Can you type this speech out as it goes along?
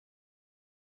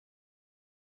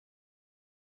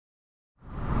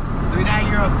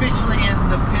We're officially in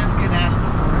the Pisgah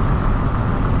National Forest.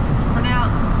 It's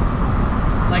pronounced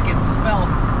like it's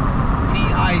spelled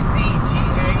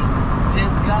P-I-Z-G-A,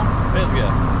 Pisgah.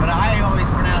 Pisgah. But I always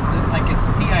pronounce it like it's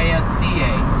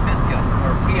P-I-S-C-A, Pisgah,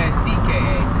 or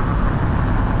P-I-C-K-A.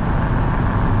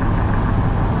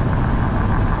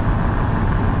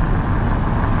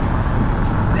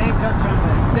 The name comes from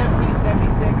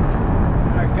 1776,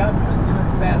 when our government was doing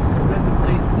its best to rid the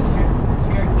place of the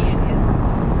Cherokee Indians.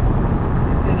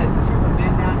 They sent a troop of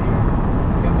men down here,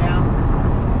 come down.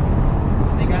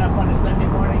 They got up on a Sunday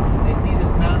morning, they see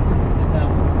this mountain, and the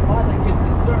father gives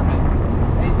a sermon,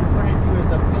 and he's referring to as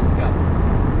a Pisgah.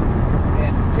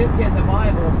 And Pisgah in the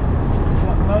Bible is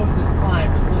what Moses climbed,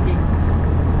 was looking,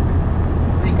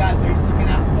 when he got there, he's looking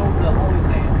out over the Holy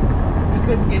Land. He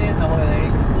couldn't get in the Holy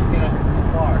Land, he's just looking at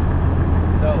far.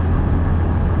 So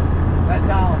that's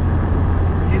how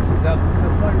the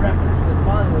point of reference for his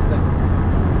father was that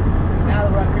now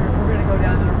that we're up here, we're going to go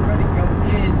down there, we're going to go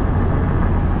in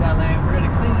that land, we're going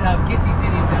to clean it up, get these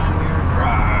Indians down here,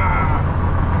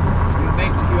 and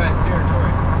make the U.S. territory.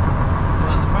 So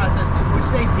in the process, which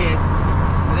they did,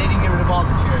 but they didn't get rid of all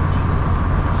the Cherokee.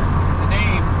 The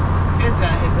name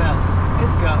Pisgah is a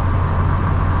Pisgah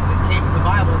that came from the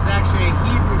Bible. It's actually a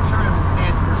Hebrew term that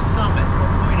stands for summit or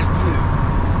point of view.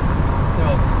 So,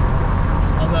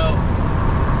 although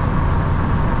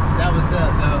that was the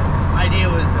idea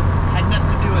had nothing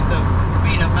to do with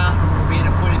being a mountain or being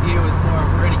a point of view, it was more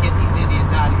we're going to get these Indians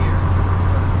out of here,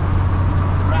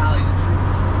 rally the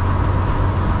troops.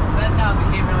 So that's how it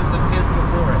became known as the Pisgah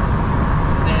Forest.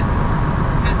 And then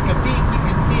Pisgah Peak, you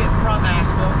can see it from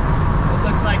Asheville. It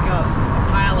looks like a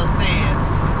pile of sand.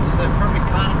 It's a perfect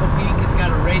conical peak. It's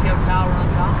got a radio tower on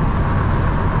top.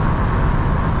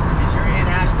 As you're in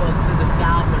Asheville, it's to the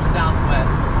south or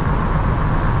southwest.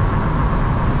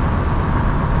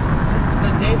 This is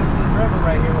the Davidson River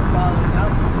right here. We're following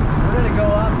up. We're going to go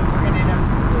up and we're going to end up,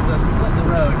 there's a split in the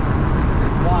road.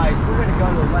 It's wide. We're going to go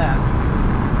to the left.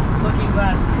 Looking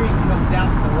Glass Creek comes down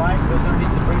from the right, goes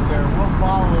underneath the bridge there. We'll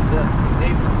follow the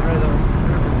Davidson River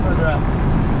further up.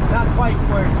 Not quite to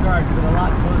where it starts, but a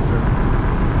lot closer.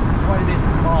 It's quite a bit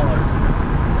smaller.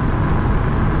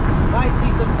 You might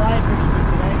see some fly fishermen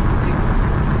today.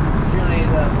 Usually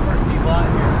the first people out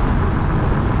here.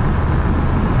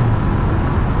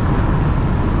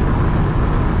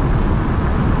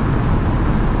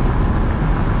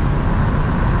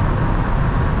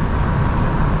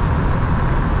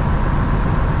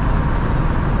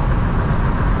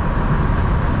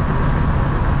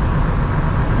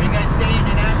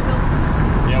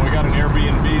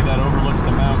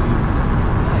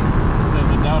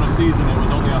 Season, it was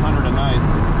only 100 a night.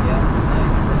 Yeah,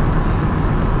 nice.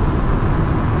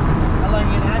 How long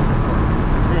are you in Asheville for?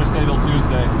 We're gonna stay till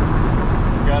Tuesday.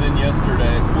 Got in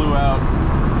yesterday, flew out,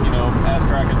 past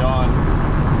crack of dawn,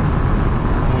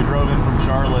 and we drove in from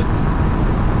Charlotte.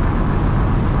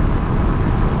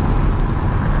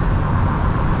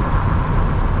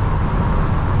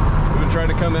 We've been trying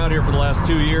to come out here for the last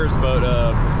 2 years, but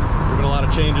there's been a lot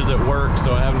of changes at work,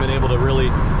 so I haven't been able to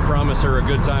really promise her a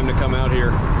good time to come out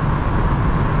here.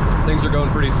 Things are going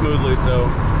pretty smoothly, so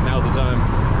now's the time. Yeah.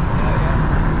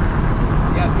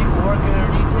 You got people working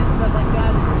underneath you and stuff like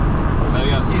that? Oh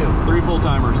yeah, you? 3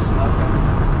 full-timers.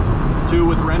 Okay. 2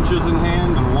 with wrenches in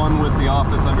hand and 1 with the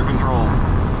office under control.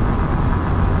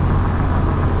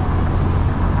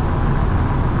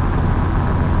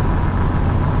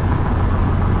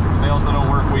 They also don't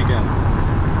work weekends.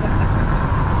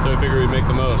 So we figured we'd make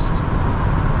the most.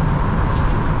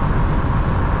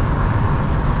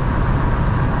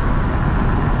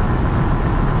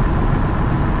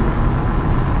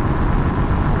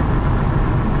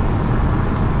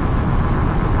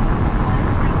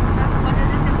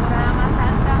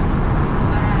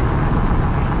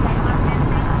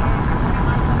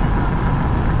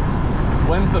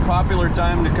 When's the popular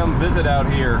time to come visit out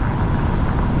here?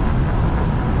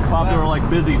 Popular, like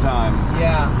busy time.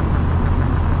 Yeah.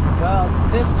 Well,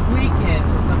 this weekend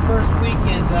is the first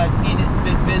weekend that I've seen it's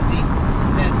been busy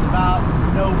since about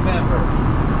November.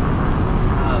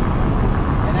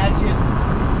 And that's just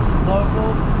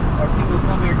locals or people who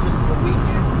come here just for the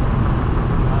weekend.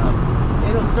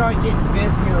 It'll start getting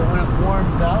busier when it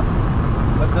warms up,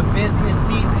 but the busiest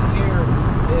season here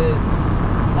is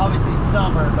obviously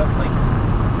summer, but like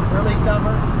early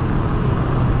summer,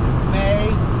 May,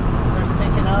 starts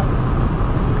picking up.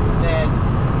 Then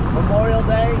Memorial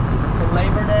Day to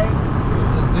Labor Day,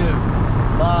 it's a zoo.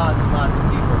 Lots and lots of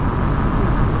people.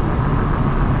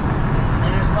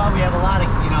 And there's why we have a lot of,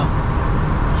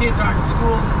 kids aren't in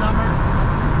school in the summer.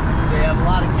 So you have a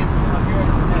lot of kids who come up here.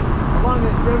 And along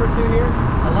this river through here,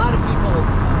 a lot of people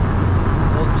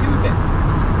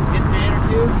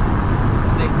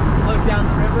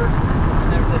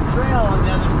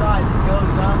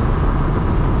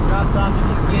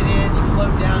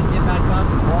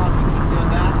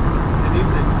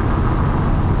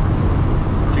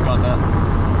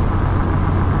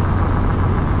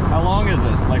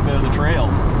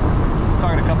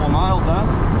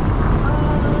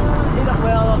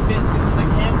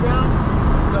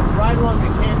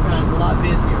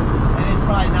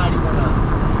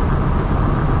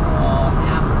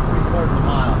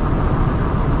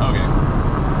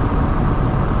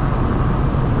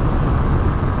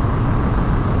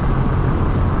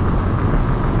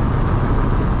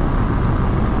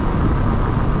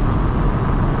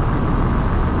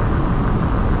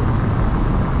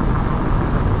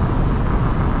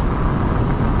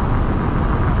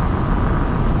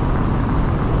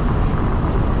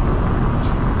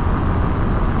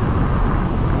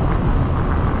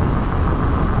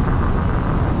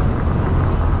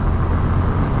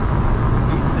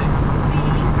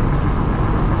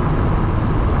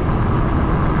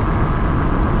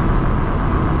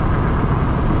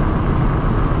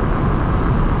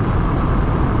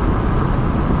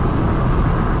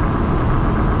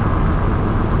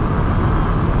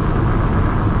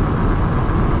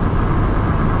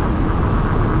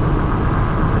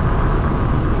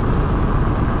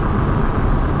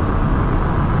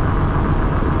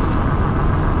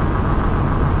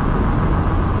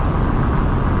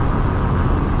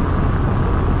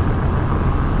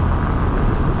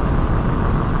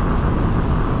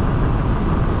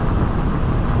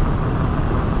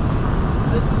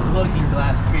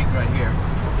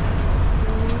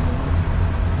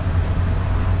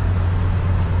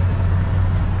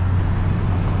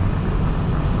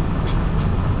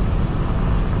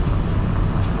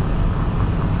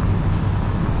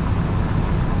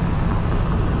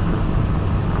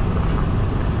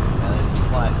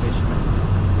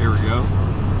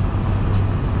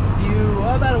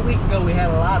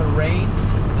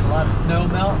snow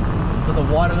melt, so the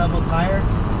water level's higher.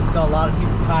 So a lot of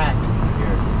people kayaking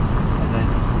here. And then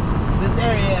this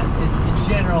area is, in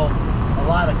general, a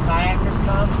lot of kayakers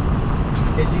come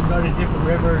because you can go to different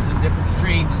rivers and different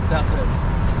streams and stuff that,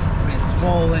 I mean, it's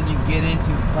swollen, you can get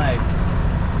into and play.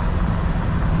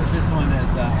 But this one has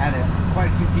had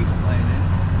quite a few people playing in it.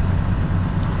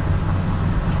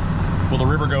 Will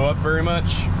the river go up very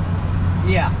much?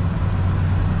 Yeah.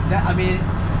 I mean,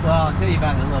 well, I'll tell you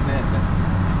about it in a little bit. But,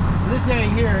 so this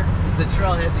area here is the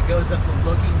trailhead that goes up to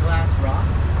Looking Glass Rock.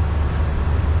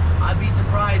 I'd be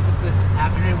surprised if this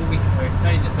afternoon, when we, or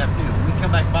not even this afternoon, when we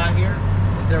come back by here,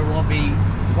 that there won't be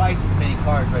twice as many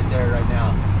cars right there right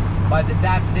now. By this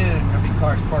afternoon, there'll be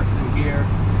cars parked through here.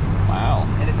 Wow.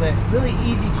 And it's a really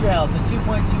easy trail. It's a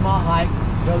 2.2-mile hike,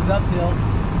 goes uphill,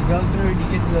 you go through and you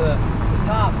get to the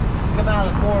top, you come out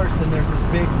of the forest and there's this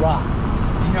big rock.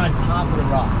 And you're on top of the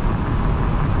rock.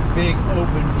 It's this big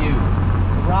open view.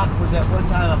 The rock was at one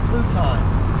time a pluton,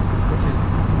 which is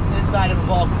inside of a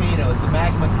volcano. As the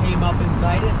magma came up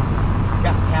inside it,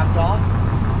 got capped off.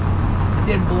 It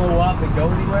didn't blow up and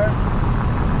go anywhere.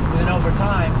 So then over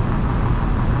time,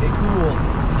 it cooled.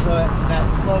 So in that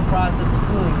slow process of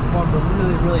cooling, it formed a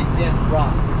really, really dense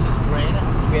rock, which is granite.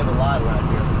 We have a lot around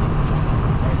here.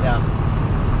 And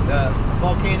the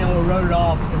volcano eroded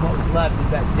off, and what was left is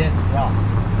that dense rock.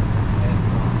 And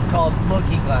it's called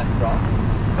Looking Glass Rock.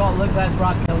 We call it Looking Glass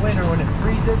Rock in the winter when it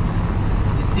freezes.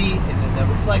 You see, and the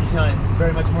reflection on it is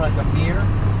very much more like a mirror.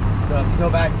 So if you go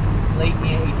back late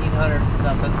 1800s and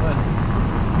stuff, that's when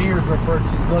mirrors referred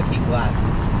to looking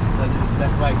glasses. So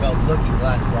that's why it's called Looking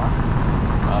Glass Rock.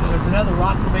 There's another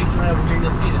rock formation right over here,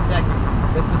 you'll see in a second.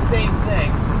 It's the same thing,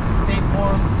 same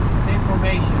form, same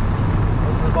formation.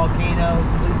 It's the volcano,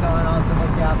 pluton, all stuff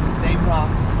like that, same rock,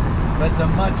 but it's a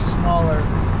much smaller,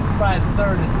 it's probably a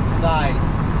third of the size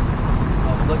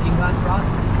of Looking Glass Rock.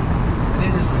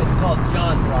 And it's called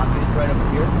John's Rock, it's right over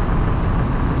here.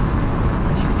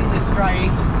 And you can see the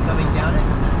striations coming down it.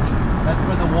 That's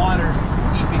where the water's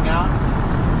seeping out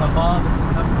from above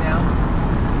and coming down.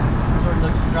 It sort of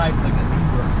looks striped like a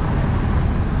zebra.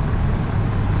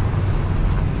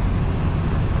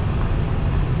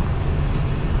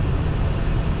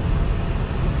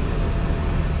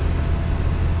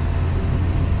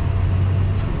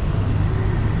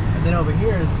 And then over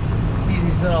here, see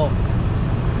these little,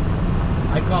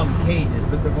 I call them cages,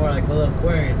 but they're more like little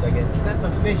aquariums, I guess. That's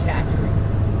a fish hatchery.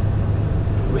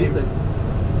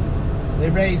 They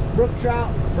raise brook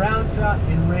trout, brown trout,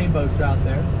 and rainbow trout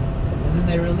there. And then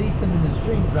they release them in the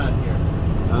streams around here.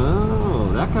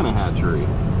 Oh, that kind of hatchery.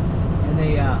 And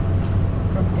they,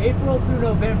 from April through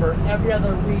November, every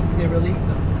other week they release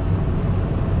them.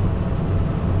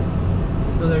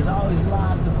 So there's always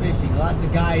lots of fishing. Lots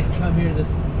of guys come here to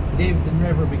this Davidson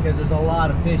River because there's a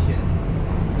lot of fish in it.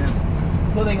 And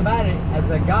the cool thing about it, as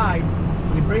a guide,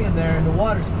 you bring them there and the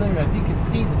water's clear enough, you can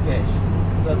see the fish.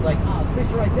 So it's like, oh, the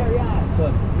fish are right there, yeah. So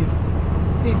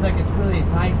it seems like it's really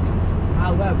enticing.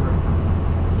 However,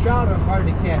 trout are hard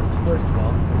to catch, first of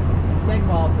all. And second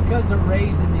of all, because they're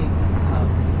raised in these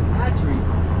hatcheries,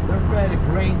 they're fed a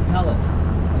grain pellet.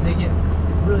 And they get,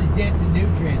 it's really dense in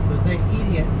nutrients, so as they're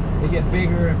eating it, they get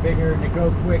bigger and bigger and they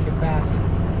grow quick and faster.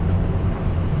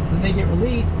 When they get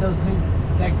released,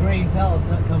 that grain pellets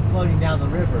come floating down the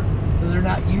river, so they're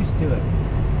not used to it.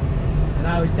 And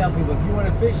I always tell people, if you want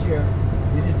to fish here,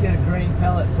 you just get a grain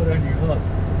pellet, put it on your hook.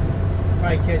 You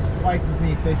probably catch twice as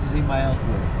many fish as anybody else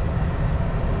would.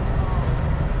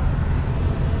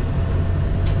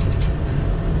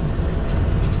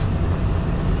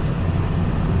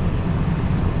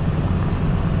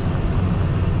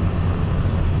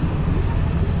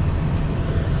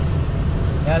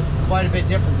 That's quite a bit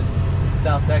different than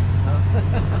South Texas, huh?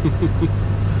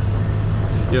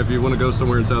 Yeah, if you want to go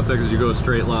somewhere in South Texas, you go a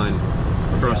straight line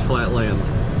across flat land.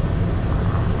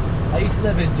 I used to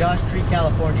live in Josh Tree,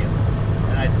 California,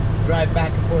 and I'd drive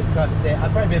back and forth across the state.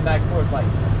 I've probably been back and forth like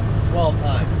 12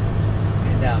 times.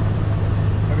 And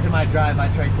every time I drive, I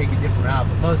try to take a different route,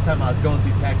 but most of the time I was going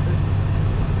through Texas.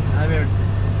 I remember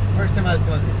the first time I was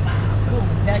going through, wow, cool,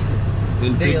 in Texas.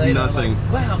 And big later, nothing.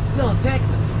 I'm like, wow, I'm still in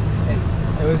Texas. And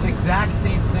it was the exact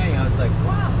same thing. I was like,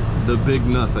 wow. The big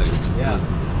nothing. Yeah. Yes.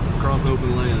 Across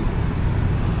open land.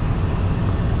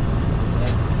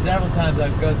 And several times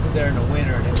I'd go through there in the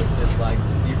winter and it was just like,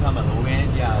 you're talking about the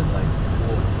wind? Yeah, I was like,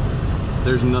 whoa.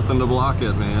 There's nothing to block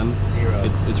it, man. Zero.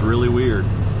 It's really weird.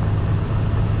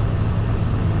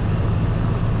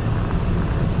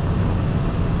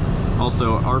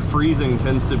 Also, our freezing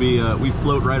tends to be, we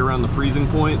float right around the freezing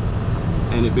point,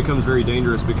 and it becomes very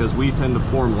dangerous because we tend to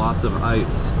form lots of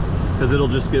ice. Because it'll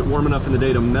just get warm enough in the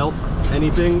day to melt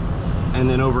anything, and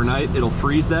then overnight it'll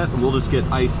freeze that, and we'll just get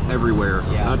ice everywhere.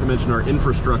 Yeah. Not to mention our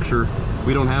infrastructure.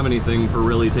 We don't have anything for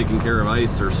really taking care of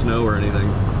ice or snow or anything.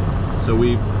 So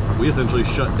we essentially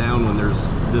shut down when there's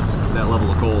that level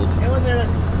of cold. And when there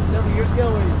several years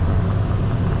ago,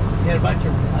 we had a bunch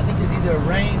of, I think it was either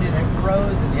rain and it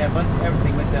froze, and you had a bunch of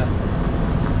everything went down.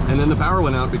 And then the power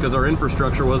went out because our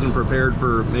infrastructure wasn't prepared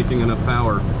for making enough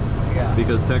power. Yeah.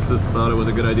 Because Texas thought it was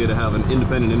a good idea to have an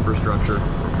independent infrastructure.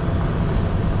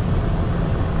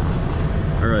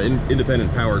 Or an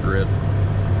independent power grid.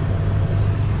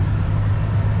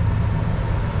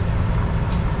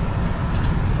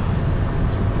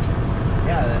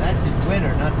 Yeah, that's just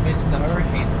winter, not to mention the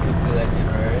hurricanes that come through that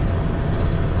general area.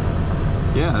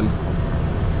 Yeah,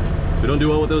 and we don't do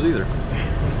well with those either.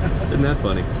 Isn't that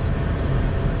funny?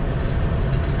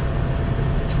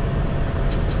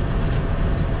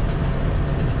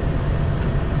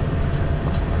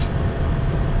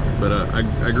 But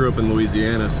I grew up in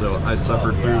Louisiana, so I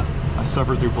suffered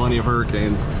through plenty of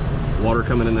hurricanes, water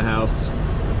coming in the house,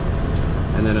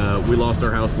 and then we lost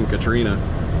our house in Katrina.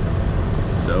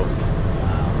 So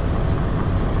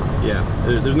yeah,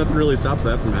 there's nothing really stops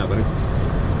that from happening.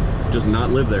 Just not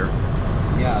live there.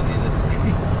 Yeah, I mean that's.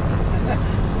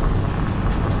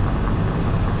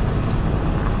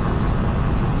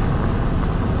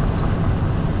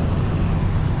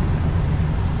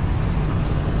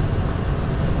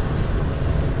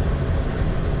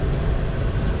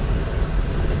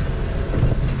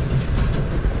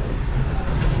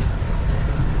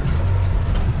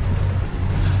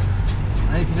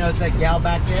 Notice that gal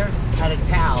back there had a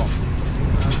towel.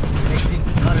 Makes you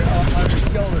on her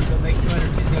shoulders, so it makes you wonder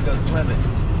if she's gonna go swimming.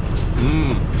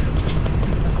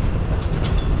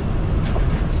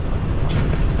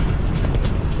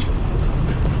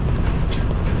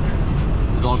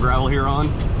 Is all gravel here on?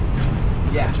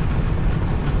 Yeah.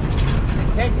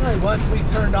 And technically, once we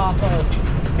turned off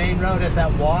of the main road at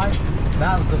that Y,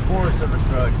 that was the Forest Service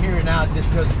road. Here now it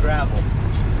just goes gravel.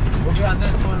 We'll be on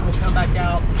this one. We'll come back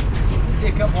out. See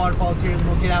a couple waterfalls here, and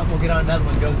we'll get out and we'll get on another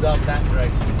one that goes up that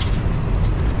direction.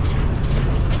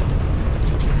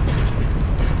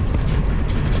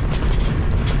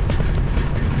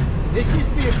 This used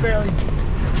to be a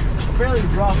fairly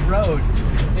rough road.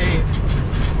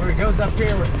 Where it goes up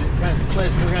here, where it kind of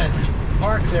splits, we're going to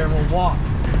park there and we'll walk.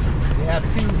 They have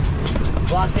two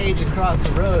blockades across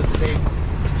the road that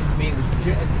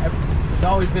it's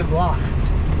always been blocked.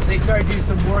 They started doing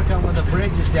some work on one of the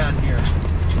bridges down here.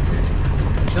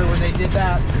 So when they did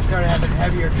that, they started having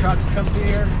heavier trucks come through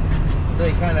here. So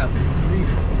they kind of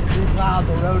replowed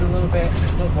the road a little bit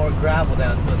and put more gravel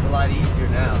down, so it's a lot easier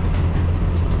now.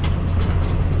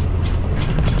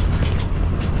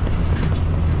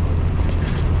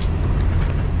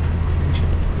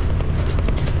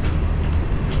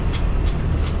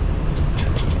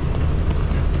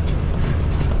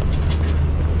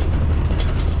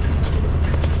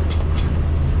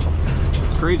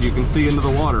 It's crazy, you can see into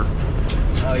the water.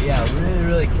 Oh yeah, really,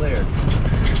 really clear.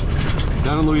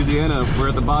 Down in Louisiana, we're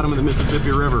at the bottom of the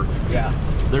Mississippi River. Yeah.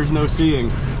 There's no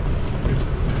seeing.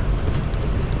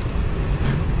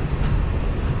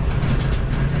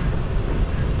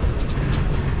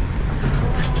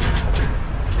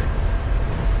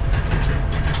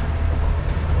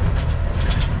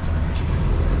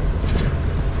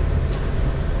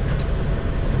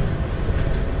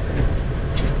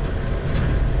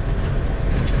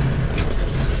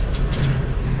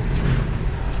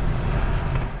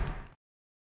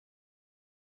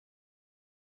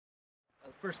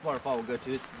 First waterfall we'll go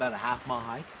to, it's about a half-mile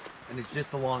hike, and it's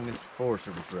just along this Forest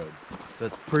Service road. So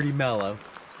it's pretty mellow.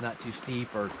 It's not too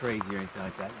steep or crazy or anything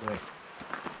like that. Go ahead.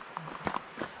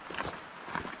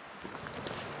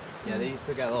 Yeah, they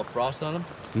still got a little frost on them.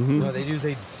 Mm-hmm. What they do is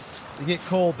they get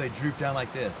cold, they droop down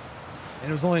like this.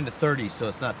 And it was only in the 30s, so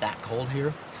it's not that cold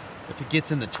here. If it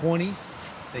gets in the 20s,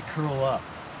 they curl up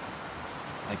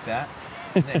like that,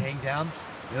 and they hang down.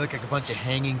 They look like a bunch of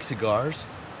hanging cigars.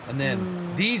 And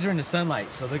then these are in the sunlight,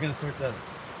 so they're gonna start to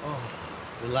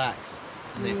relax.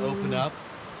 And they open up,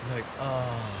 and they're like,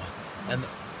 oh. And the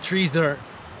trees that are,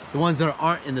 the ones that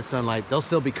aren't in the sunlight, they'll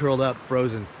still be curled up,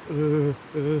 frozen.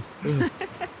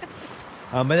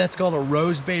 But that's called a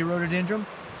rose bay rhododendron.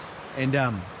 And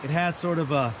it has sort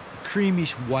of a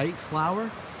creamish white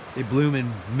flower. They bloom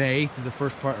in May through the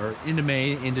first part, or into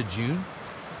May, into June.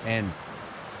 And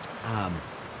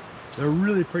they're a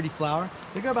really pretty flower.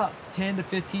 They go about 10 to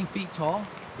 15 feet tall.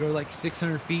 They're like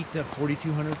 600 feet to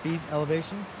 4,200 feet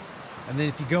elevation. And then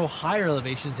if you go higher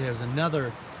elevations, there's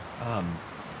another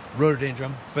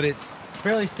rhododendron, but it's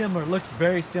fairly similar. It looks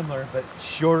very similar, but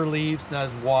shorter leaves, not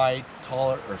as wide,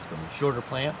 taller, or shorter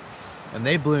plant. And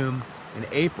they bloom in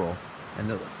April, and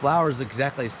the flowers look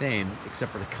exactly the same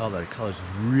except for the color. The color's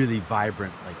really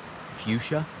vibrant, like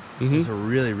fuchsia. It's a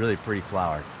really, really pretty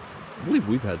flower. I believe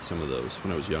we've had some of those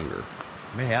when I was younger.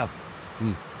 May have.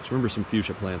 Just remember some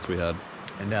fuchsia plants we had.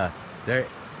 And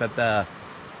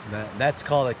that's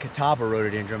called a catawba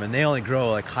rhododendron, and they only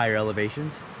grow like higher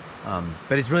elevations.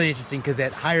 But it's really interesting because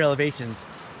at higher elevations,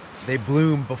 they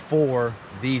bloom before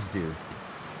these do.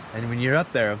 And when you're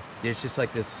up there, it's just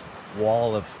like this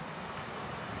wall of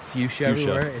fuchsia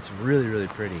everywhere. It's really, really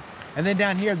pretty. And then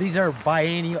down here, these are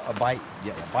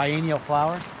biennial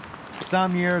flowers.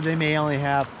 Some year they may only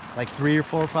have like 3 or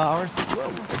 4 flowers.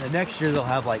 And the next year they'll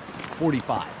have like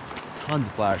 45. Tons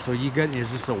of flowers. So you get, there's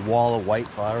just a wall of white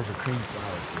flowers or cream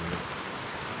flowers.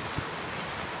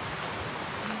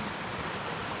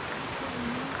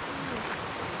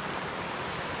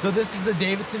 So this is the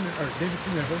Davidson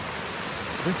River.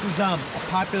 This is a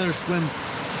popular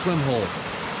swim hole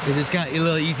because it's got a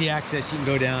little easy access. You can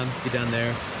go down, get down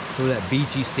there, so that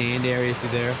beachy sand area through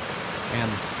there,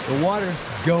 and the water's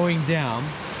going down.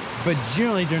 But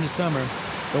generally during the summer,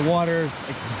 the water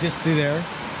is just through there,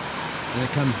 and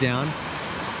it comes down.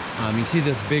 You can see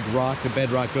this big rock, the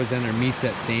bedrock goes down there and meets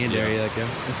that sand area. Like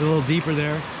it's a little deeper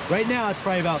there. Right now it's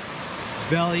probably about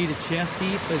belly to chest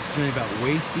deep, but it's generally about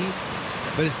waist deep.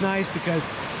 But it's nice because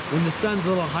when the sun's a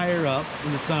little higher up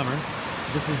in the summer,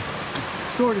 this is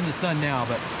short in the sun now,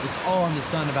 but it's all in the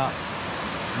sun about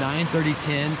 9:30,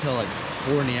 10 till like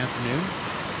 4 in the afternoon.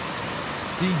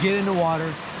 So you get in the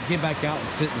water, get back out and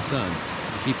sit in the sun,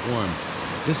 and keep warm.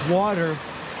 This water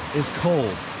is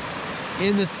cold.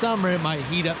 In the summer, it might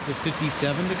heat up to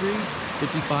 57 degrees,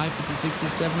 55, 56,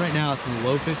 57. Right now, it's in the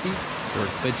low 50s.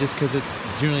 But just because it's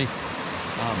generally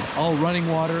all running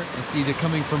water, it's either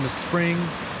coming from a spring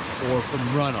or from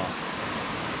runoff.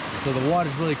 So the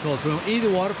water's really cold. So any of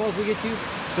the waterfalls we get to,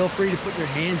 feel free to put your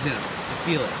hands in them and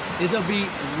feel it. It'll be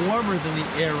warmer than the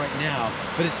air right now,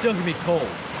 but it's still gonna be cold.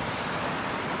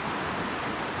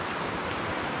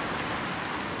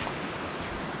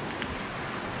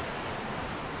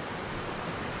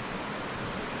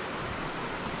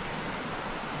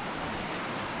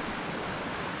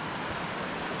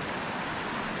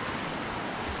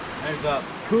 There's a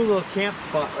cool little camp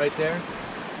spot right there.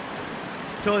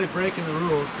 It's totally breaking the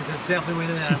rules because it's definitely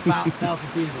within about 1,000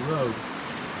 feet of the road.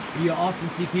 You often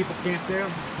see people camp there.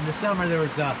 In the summer there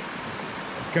was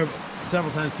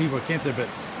several times people were camped there, but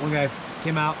one guy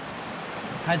came out,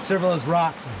 had several of those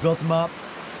rocks, built them up,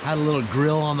 had a little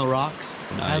grill on the rocks,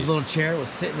 had a little chair, was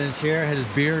sitting in a chair, had his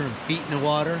beer and feet in the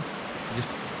water,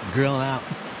 just grilling out.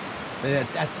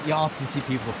 You often see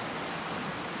people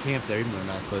camp there, even though they're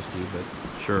not supposed to, but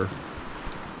sure.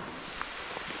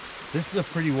 This is a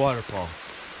pretty waterfall.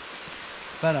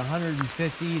 About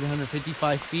 150 to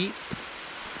 155 feet.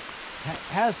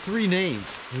 Has 3 names,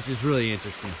 which is really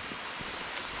interesting.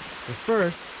 The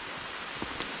first,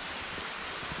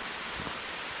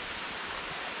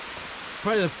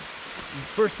 probably the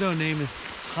first known name is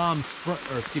Tom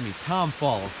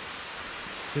Falls,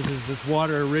 because this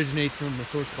water originates from a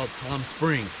source called Tom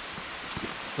Springs.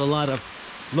 So a lot of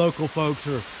local folks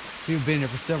or people who've been here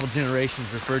for several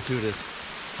generations refer to it as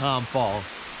Tom Falls.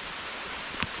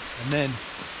 And then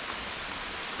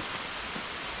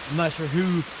I'm not sure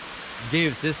who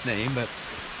gave it this name, but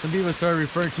some people started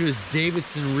referring to it as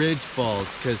Davidson Ridge Falls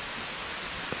because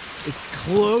it's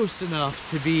close enough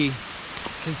to be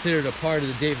considered a part of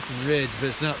the Davidson Ridge, but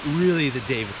it's not really the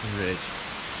Davidson Ridge.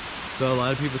 So a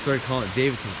lot of people started calling it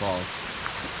Davidson Falls.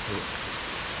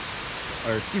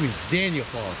 Or excuse me, Daniel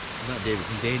Falls, not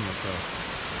Davidson, Daniel Falls.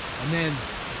 And then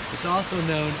it's also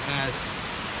known as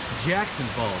Jackson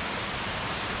Falls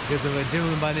because of a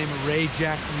gentleman by the name of Ray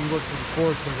Jackson. He worked for the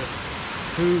Forest Service,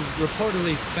 who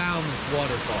reportedly found this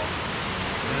waterfall.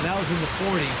 Now that was in the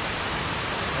 40s.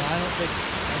 And I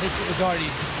think it was already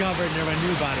discovered and everybody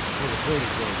knew about it before the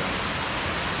 40s rolled around.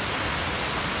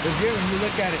 But here, when you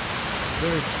look at it,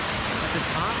 there's at the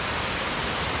top,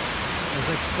 there's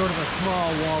like sort of a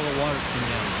small wall of water coming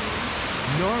down.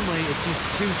 Normally, it's just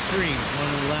 2 streams, one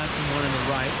on the left and one on the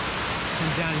right.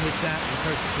 Comes down, hits that, and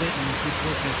starts splitting and keeps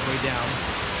working its way down.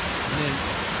 And then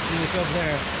you look over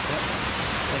there.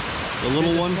 The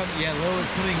little one? Yeah, the little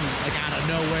one's coming like out of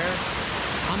nowhere.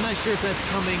 I'm not sure if that's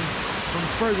coming from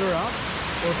further up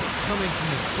or if it's coming from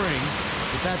the spring.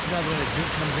 But that's another one that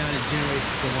comes down and generates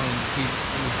the one you see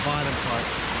in the bottom part,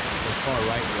 the far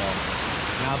right wall.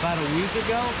 Now about a week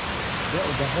ago,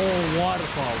 the whole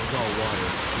waterfall was all water.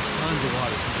 There's tons of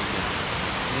water coming down.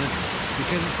 And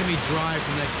because it's going to be dry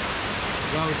for next,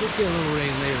 well, we're supposed to get a little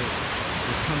rain later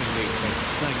this coming week, but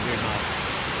it's not very much.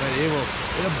 But it'll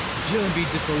generally be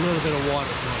just a little bit of water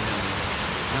flowing down there.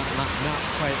 Not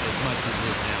quite as much as it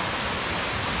is now.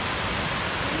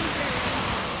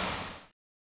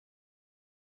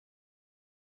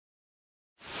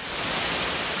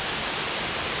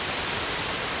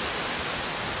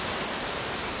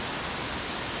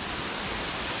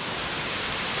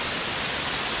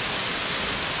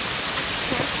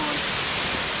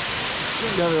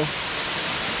 Ya veo.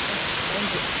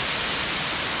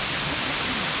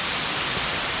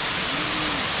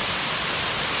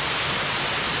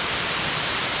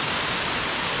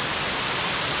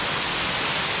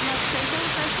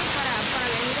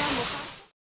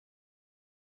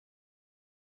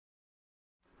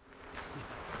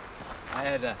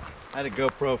 I had a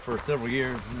GoPro for several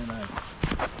years, and then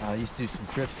I used to do some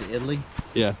trips to Italy.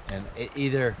 Yeah. And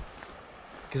either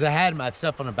because I had my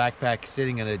stuff on a backpack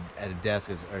sitting at a desk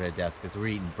as we're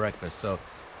eating breakfast. So,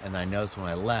 and I noticed when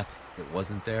I left, it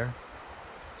wasn't there.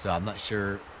 So I'm not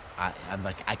sure. I'm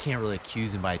like, I can't really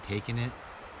accuse him by taking it,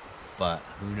 but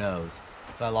who knows?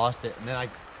 So I lost it, and then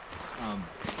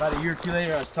about a year or two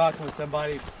later, I was talking with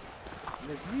somebody, and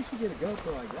they said, "You should get a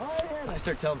GoPro." I go, "Oh yeah," and I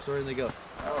start telling them stories, and they go,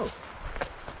 "Oh,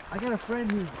 I got a friend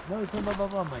who knows blah blah blah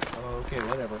blah." I'm like, "Oh, okay,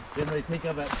 whatever." Didn't really think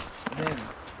of it. And then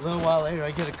a little while later,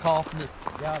 I get a call from this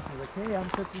gal. She's like, "Hey, I'm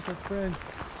such and such friend.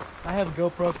 I have a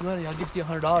GoPro for money. I'll give you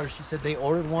 $100." She said they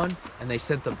ordered one and they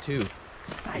sent them two.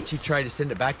 Nice. And she tried to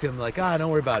send it back to him, like, don't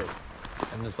worry about it.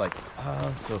 And it's like,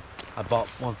 so I bought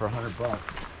one for $100.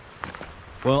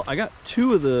 Well, I got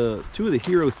two of the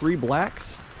Hero 3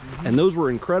 Blacks, and those were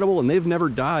incredible, and they've never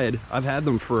died. I've had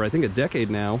them for I think a decade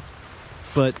now,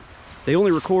 but they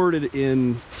only recorded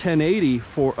in 1080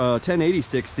 for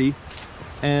 1080/60,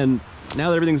 and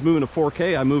now that everything's moving to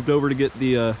 4K, I moved over to get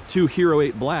the two Hero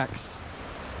 8 Blacks.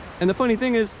 And the funny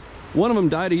thing is, one of them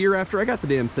died a year after I got the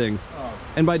damn thing. Oh.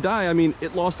 And by die, I mean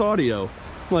it lost audio.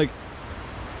 Like,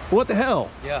 what the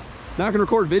hell? Yeah. Not gonna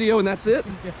record video and that's it?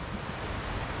 Yeah.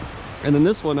 And then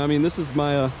this one, I mean, this is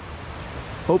my,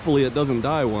 hopefully it doesn't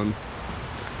die one.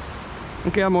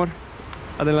 Okay, amor.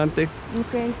 Adelante.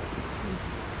 Okay.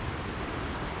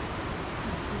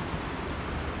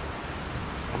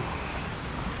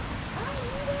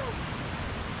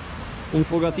 Un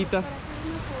fogatita.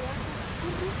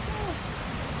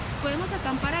 ¿Podemos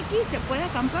acampar aquí? ¿Se puede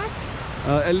acampar?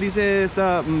 Él dice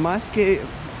está más que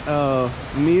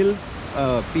 1000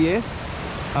 pies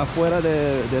afuera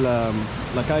de la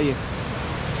calle.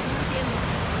 No entiendo.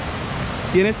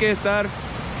 Tienes que estar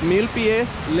 1000 pies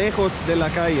lejos de la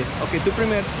calle. Ok, tú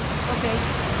primero. Ok.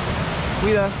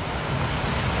 Cuida.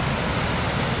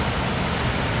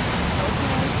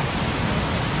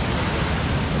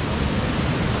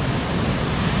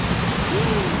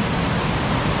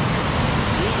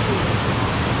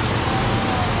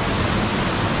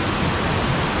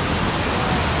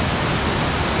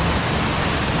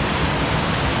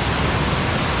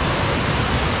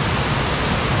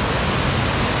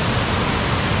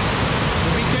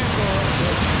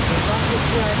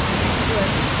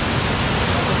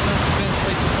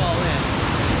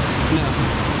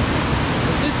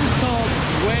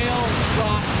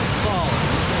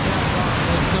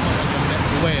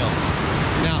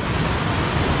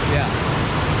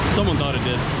 Someone thought it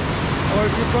did. Or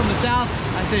if you're from the south,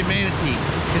 I say manatee,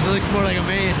 because it looks more like a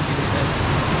manatee.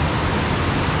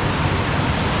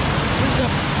 This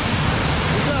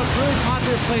is a really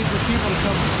popular place for people to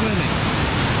come swimming.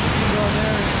 You can go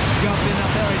there and jump in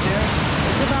up there right there.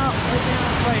 It's about, right now,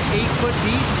 it's probably 8 foot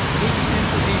deep, 8 to 10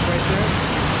 foot deep right there.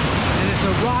 And it's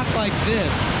a rock like this.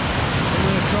 It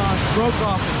went across, broke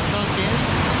off and sunk in.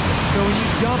 So when you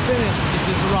jump in it, it's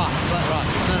just a rock, flat rock.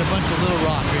 It's not a bunch of little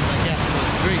rocks or anything like that. So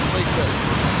it's a great place to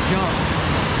jump.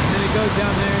 And then it goes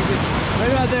down there and gets,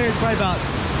 right about there, it's probably about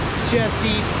chest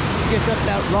deep. It gets up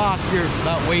that rock, you're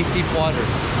about waist deep water.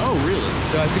 Oh, really?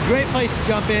 So it's a great place to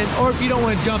jump in. Or if you don't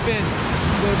want to jump in,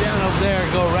 you can go down over there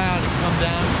and go around and come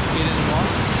down and get in the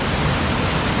water.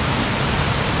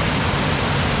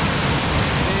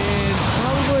 And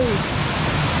probably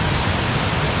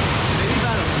maybe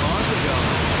about a month ago,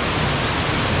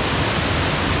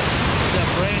 that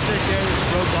branch right there that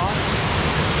broke off,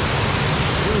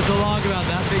 it was a log about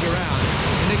that big around,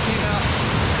 and it came out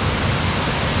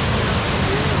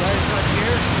here, right in front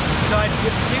here. So I'd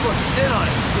get people to sit on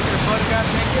it, get their photograph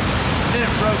taken, and then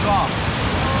it broke off.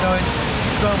 So it's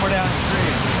somewhere down the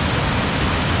street.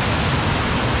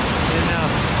 And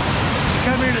you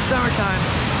come here in the summertime,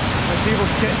 when people,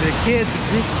 the kids, the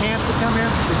group camps that come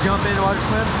here to jump in, water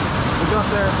swim, we'll go up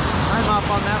there, climb up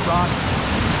on that rock,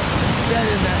 set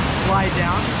in that slide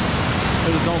down.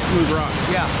 But it's all smooth rock.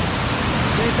 Yeah.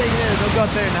 Same thing is, they'll go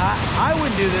up there. Now, I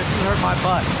wouldn't do this, it hurt my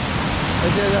butt.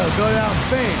 They say, go down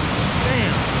faint.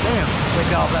 Damn.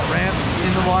 Click off that ramp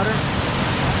in the water.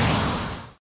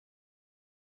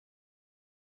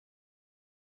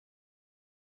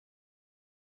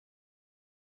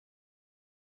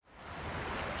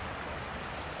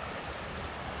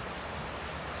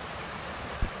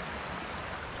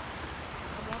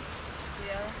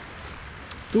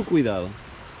 Tu cuidado.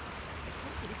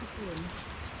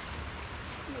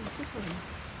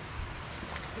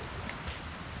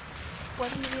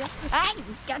 Ay,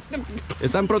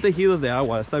 Están protegidos de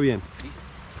agua, está bien. He's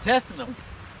testing them.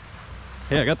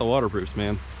 Hey, I got the waterproofs,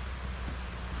 man.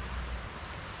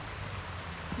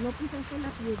 no pisaste la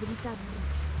piedrita.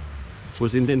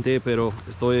 Pues intenté, pero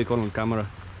estoy con la cámara.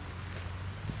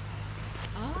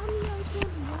 Ah, mira, hay que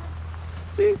olvidar.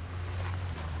 Sí.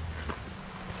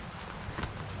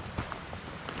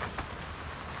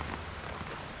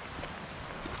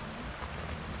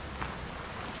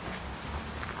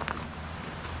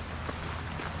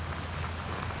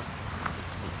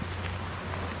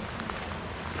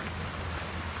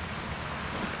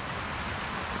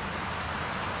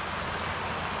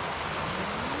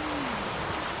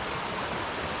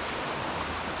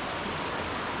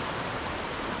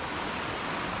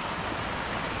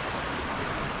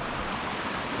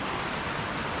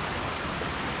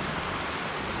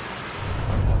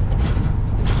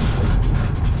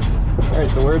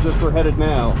 Alright, so where's this we're headed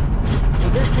now? So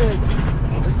this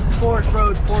is Forest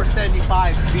Road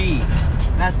 475B.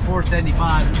 That's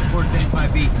 475. This is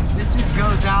 475B. This just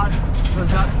goes out, goes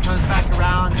up, comes back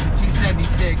around to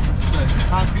 276, which is the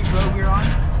concrete road we're on.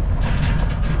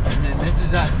 And then this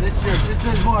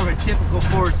is more of a typical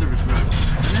Forest Service road.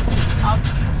 And this is up.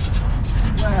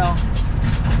 Well,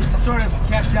 this is sort of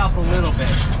kept up a little bit.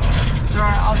 There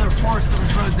are other Forest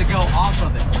Service roads that go off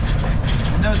of it.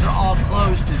 And those are all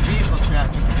closed to vehicle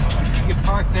traffic. You can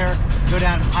park there, go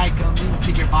down and hike them, you can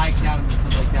take your bike down and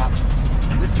stuff like that.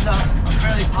 This is a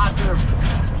fairly popular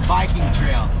biking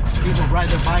trail. People ride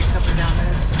their bikes up and down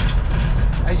this.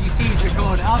 As you see, as they're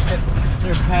going up it,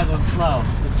 they're pedaling slow.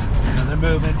 You know, they're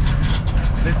moving.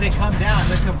 But as they come down,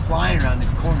 they come flying around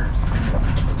these corners.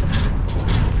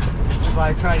 That's why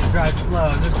I try to drive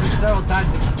slow. There's been several times,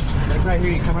 like right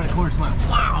here, you come around the corner, it's like,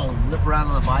 wow, and lip around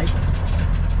on the bike.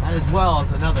 As well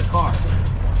as another car.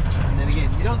 And then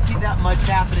again, you don't see that much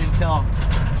happening until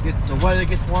the weather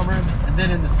gets warmer, and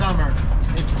then in the summer,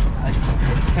 it's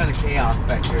kind of chaos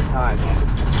back here at times.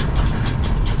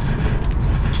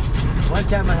 One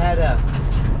time I had a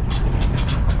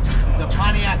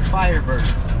Pontiac Firebird.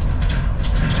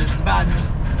 It's about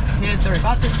 10:30,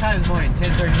 about this time in the morning,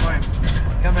 10:30 in the morning.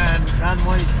 Come around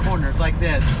one of these corners like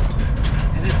this,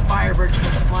 and this Firebird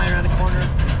comes flying around the corner,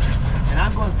 and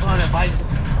I'm going slow enough, I just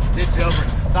ditch it over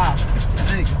and stop. And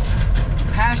then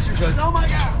the passenger goes, oh my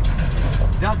God!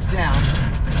 Ducks down.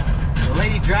 The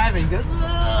lady driving goes,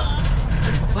 ugh!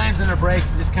 And slams on her brakes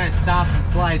and just kind of stops and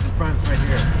slides in front of us right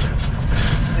here.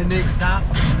 And they stop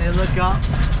and they look up,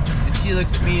 and she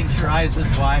looks at me and her eyes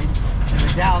just wide. And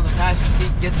the gal in the passenger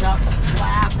seat gets up,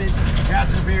 laughing,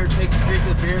 grabs her beer, takes a drink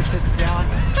of the beer, sits it down.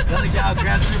 The other gal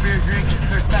grabs her beer, drinks, and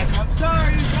starts backing up.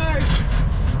 Sorry.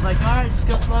 I'm like, all right, just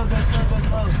go slow.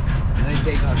 And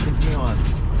they take on, continue on.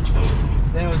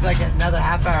 Then it was like another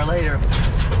half hour later,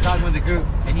 talking with the group,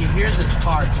 and you hear this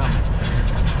car coming.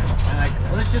 And like,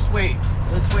 well, let's just wait.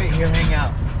 Let's wait here, hang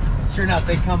out. Sure enough,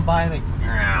 they come by and they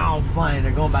flying.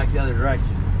 They're going back the other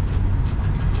direction.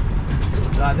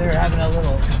 So they're having a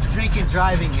little drinking,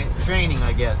 driving training,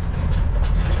 I guess.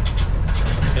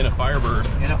 In a Firebird.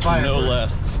 No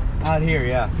less. Out here,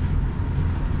 yeah.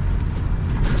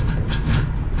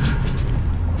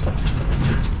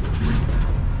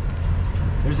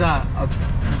 There's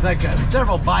like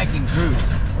several biking groups.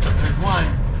 There's one,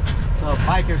 so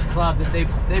bikers club, that they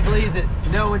believe that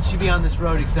no one should be on this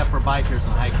road except for bikers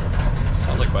and hikers.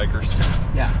 Sounds like bikers.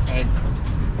 Yeah, and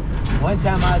one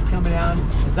time I was coming down,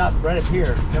 it's up right up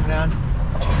here, coming down,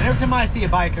 and every time I see a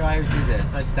biker, I always do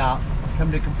this. I stop,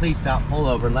 come to a complete stop, pull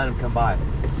over, let them come by.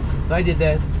 So I did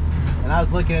this, and I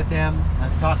was looking at them, I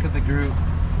was talking to the group,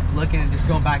 looking and just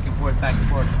going back and forth,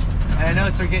 and I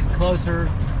noticed they're getting closer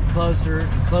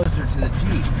and closer to the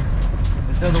Jeep.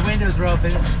 And so the windows were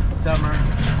open, it's summer.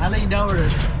 I leaned over to,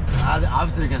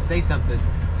 obviously they're gonna say something.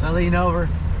 So I lean over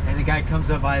and the guy comes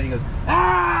up by and he goes,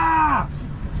 ah!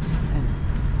 And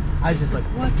I was just like,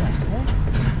 what the heck?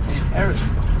 And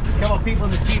a couple of people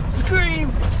in the Jeep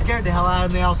scream, scared the hell out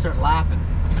of them, they all start laughing.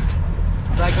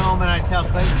 So I go home and I tell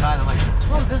Clayton about it. I'm like,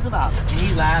 what was this about? And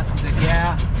he laughs and said,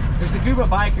 yeah, there's a group of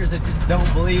bikers that just don't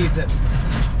believe that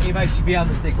anybody should be on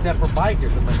this except for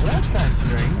bikers. I'm like, well, that's kind of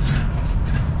strange.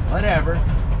 Whatever.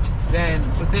 Then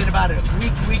within about a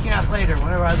week and a half later,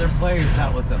 one of our other players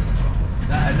out with them.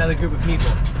 another group of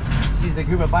people. Sees a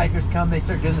group of bikers come, they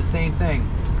start doing the same thing.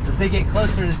 As they get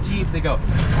closer to the Jeep, they go,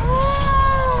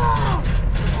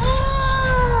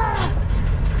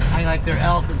 acting like they're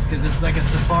elephants because it's like a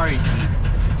safari Jeep.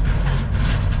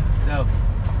 So,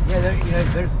 yeah,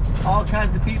 there's all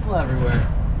kinds of people everywhere.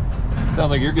 Sounds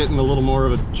like you're getting a little more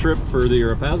of a trip for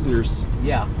your passengers.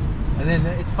 Yeah, and then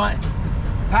it's fun.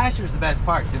 Pasture's the best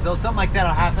part because something like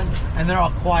that'll happen and they're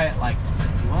all quiet, like,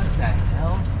 what the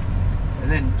hell?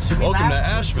 And then should we Welcome to laugh?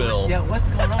 Asheville. Yeah, what's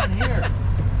going on here?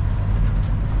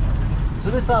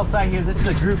 So this outside here, this is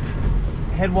a group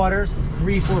headwaters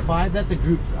 3, 4, 5. That's a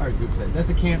group site. That's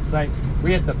a campsite.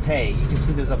 We have to pay. You can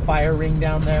see there's a fire ring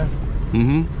down there.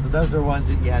 Mm-hmm. So those are ones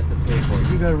that you have to pay for.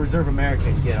 You go to Reserve America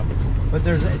and get them. But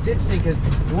it's interesting because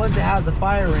the ones that have the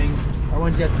fire rings are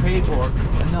ones you have to pay for,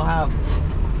 and they'll have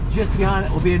just beyond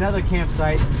it will be another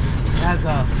campsite that has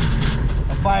a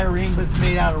fire ring, but it's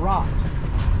made out of rocks.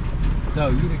 So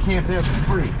you can camp there for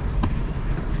free.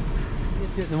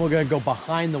 And then we're gonna go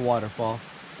behind the waterfall,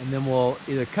 and then we'll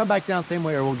either come back down the same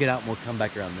way or we'll get out and we'll come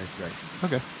back around this direction.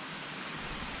 Okay.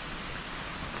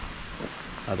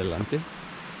 Adelante.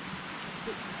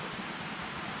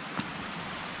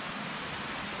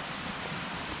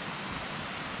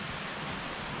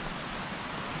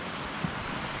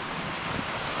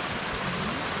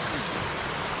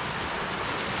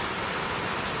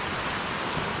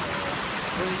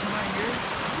 When you come out here,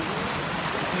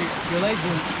 your legs are a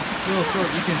little short.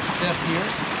 You can step here,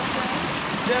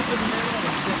 step in the middle,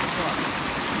 and step across.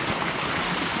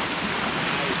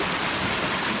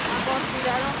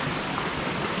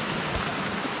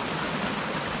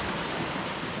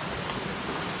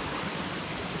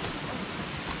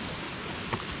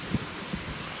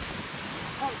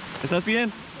 ¿Estás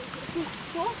bien?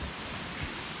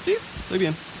 Sí, estoy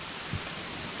bien.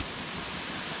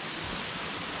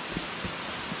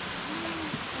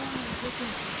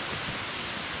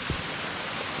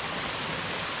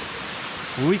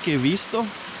 Uy, qué visto.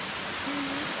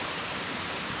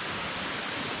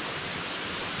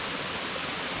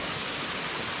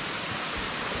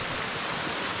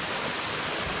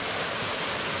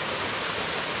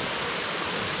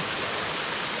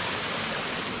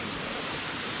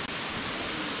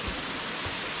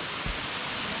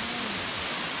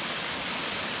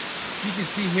 You can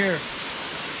see here,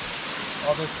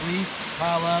 all this leaf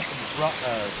pile up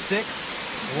and thick.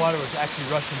 The water was actually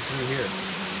rushing through here.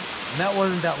 And that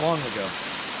wasn't that long ago.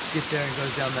 Get there and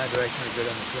goes down that direction or go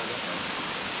down the trail that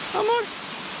way. Amor.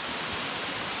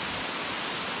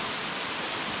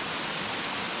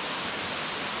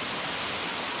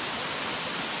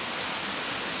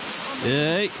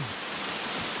 Hey.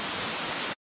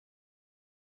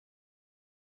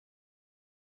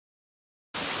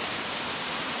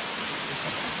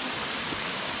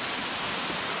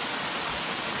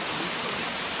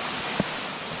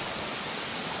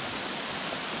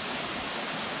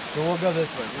 So we'll go this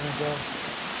way. We're gonna go.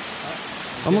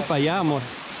 Vamos para allá, amor.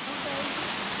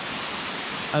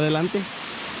 Adelante.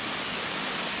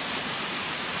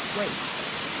 Wait.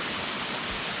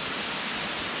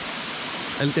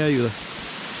 Él te ayuda.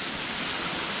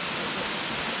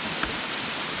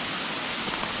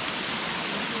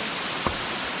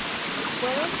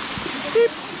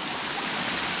 Beep.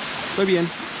 Estoy bien.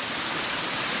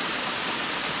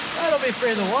 I don't be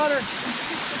afraid of the water.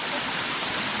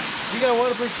 You got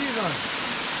waterproof shoes on.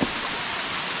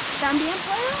 ¿También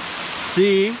puedo?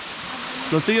 Sí,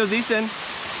 los tuyos dicen,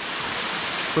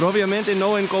 pero obviamente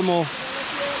no en como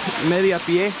media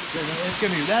pie. It's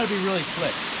gonna be, that'll be really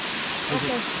slick.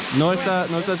 Okay. No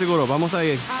está seguro. Vamos a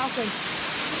ir. Ah, okay.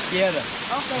 Yeah.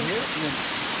 Okay. Here, and then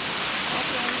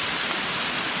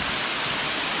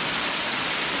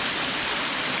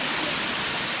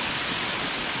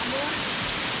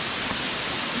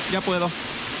Ya puedo.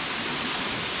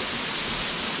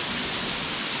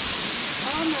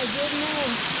 Oh my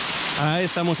goodness. Ah,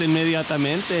 estamos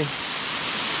inmediatamente.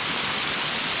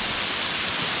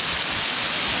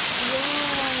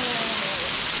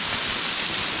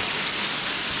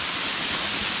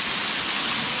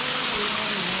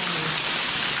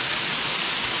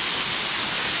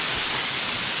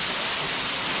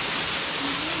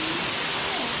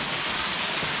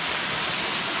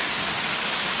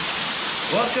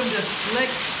 welcome to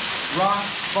Slick Rock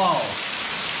Falls.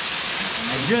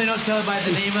 I really don't tell by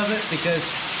the name of it because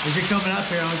as you're coming up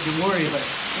here, I don't want you to worry, but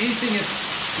anything that's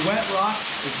wet rock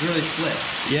is really slick.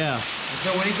 Yeah. And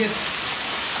so when it gets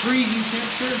freezing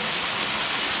temperature,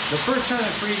 the first time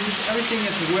it freezes, everything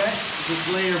that's wet just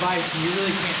layer by, so you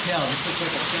really can't tell. It looks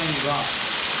like a shiny rock.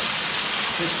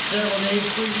 Just several days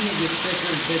freezing, it gets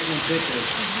thicker and thicker and thicker.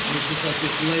 And it's just like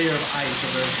this layer of ice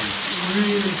over everything.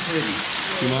 Really pretty.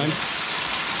 You mind?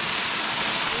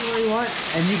 Anywhere you want,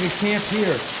 and you can camp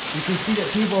here. You can see that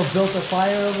people have built a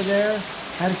fire over there.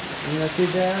 See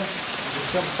there? There's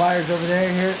a couple fires over there.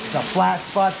 Here, it's a flat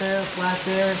spot there, flat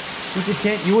there. You could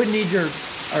tent. You wouldn't need your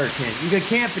tent. You could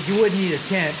camp, but you wouldn't need a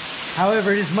tent.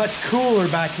 However, it is much cooler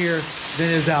back here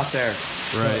than it is out there.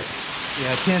 Right. So,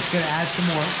 yeah, a tent's gonna add some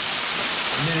more.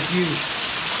 And then if you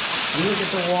look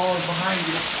at the walls behind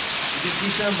you, you can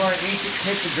see some of our ancient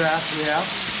pictographs we have.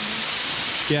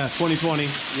 Yeah, 2020.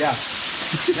 Yeah.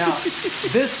 Now,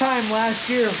 this time last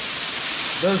year,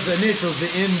 those initials, the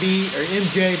MB or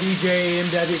MJ, BJ,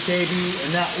 MWKB,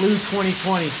 and that Lou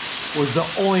 2020 was the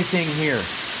only thing here.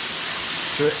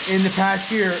 So in the past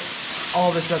year,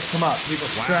 all this stuff's come up. People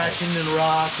scratching and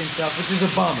rock and stuff, which is a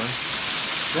bummer.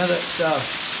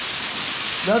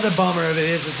 The other bummer of it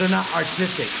is they're not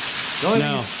artistic. The only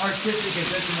thing that's artistic is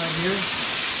this one right here.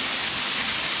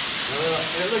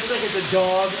 It looks like it's a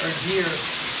dog or deer.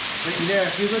 Right there,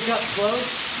 if you look up close,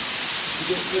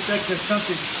 it looks like there's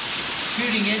something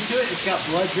shooting into it. It's got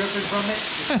blood dripping from it.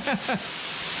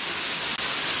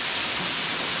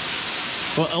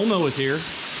 Well, Elmo is here.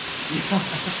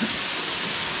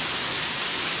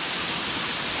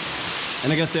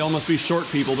 And I guess they all must be short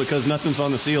people because nothing's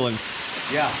on the ceiling.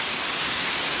 Yeah.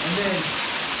 And then,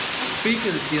 speaking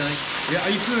of the ceiling,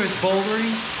 are you familiar with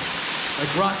bouldering?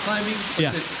 Like rock climbing?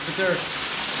 Yeah. But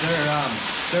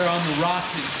they're on the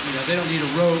rocks and, they don't need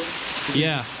a rope.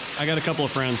 Yeah, I got a couple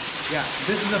of friends. Yeah,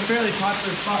 this is a fairly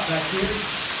popular spot back here.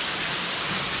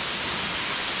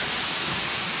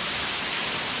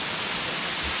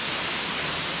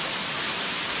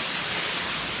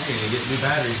 Hey, you get new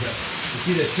batteries up. You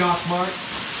see the chalk mark?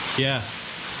 Yeah.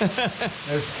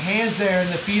 There's hands there and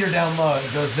the feet are down low.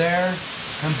 It goes there,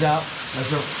 comes out. As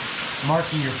they're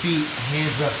marking your feet,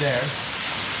 hands are up there.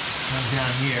 Comes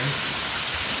down here.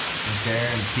 Right there,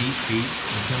 and feet,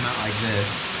 and come out like this.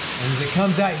 And as it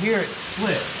comes out here, it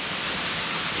splits.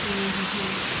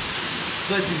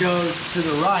 Splits and goes to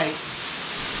the right.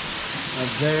 Up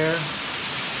there,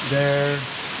 there,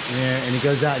 and it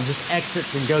goes out and just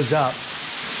exits and goes up.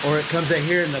 Or it comes out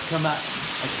here and they'll come out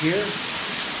like here.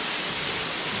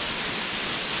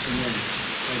 And then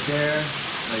right there,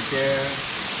 right there,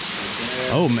 right there.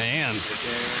 Oh man. Right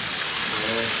there,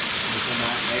 and they come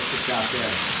out and exits out there.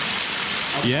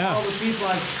 Yeah. All the people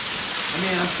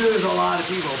I'm sure there's a lot of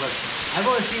people, but I've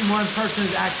only seen one person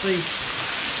who's actually,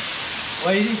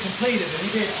 well, he didn't complete it, but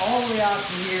he made it all the way out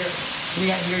to here. And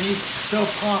he got here and he's so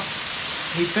pumped.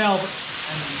 He fell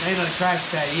and landed on a crash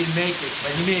pad. He didn't make it,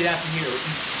 but he made it out to here, which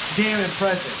is damn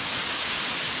impressive.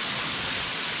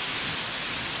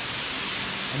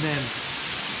 And then,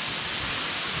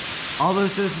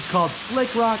 although this is called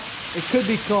Slick Rock, it could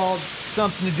be called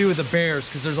something to do with the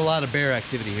bears because there's a lot of bear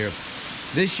activity here.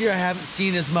 This year I haven't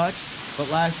seen as much, but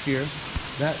last year,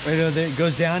 that right over there, it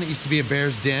goes down. It used to be a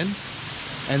bear's den.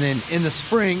 And then in the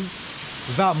spring,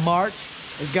 about March,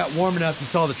 it got warm enough, you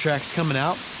saw the tracks coming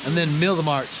out. And then middle of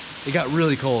March, it got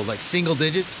really cold, like single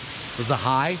digits was the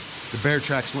high. The bear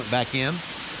tracks went back in.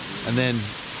 And then,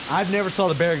 I've never saw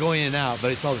the bear going in and out,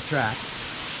 but I saw the track.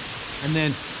 And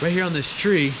then right here on this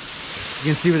tree, you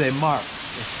can see where they mark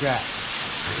the track.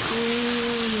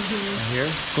 Right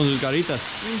here. Con sus caritas.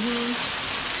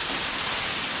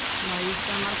 Ahí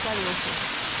está marca de oso.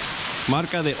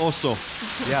 Marca de oso.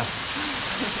 Yeah.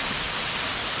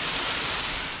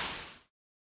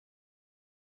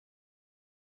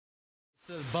 It's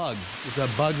a bug. It's a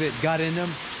bug that got in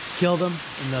them, killed them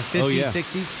in the 50s,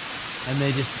 60s, and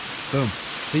they just, boom.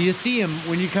 So you see them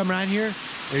when you come around here,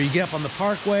 or you get up on the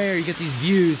parkway, or you get these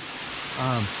views.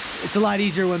 It's a lot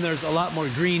easier when there's a lot more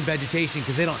green vegetation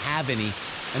because they don't have any.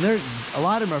 And a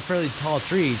lot of them are fairly tall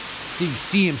trees, so you can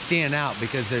see them stand out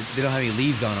because they don't have any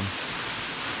leaves on them.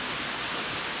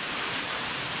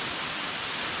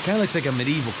 Kind of looks like a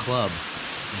medieval club.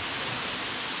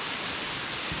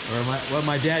 Or what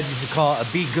my dad used to call a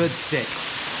be good stick.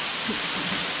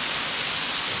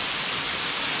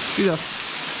 Yeah.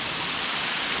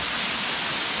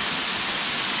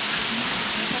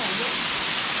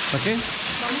 ¿Para qué?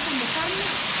 ¿Vamos a mojarlo?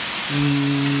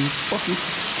 Poquis.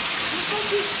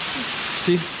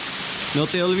 Sí. No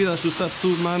te olvides usar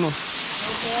tus manos.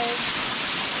 Okay.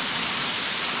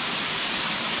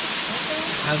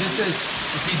 Now this is,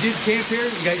 if you do camp here,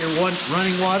 you got your one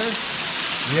running water.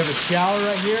 You have a shower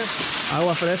right here.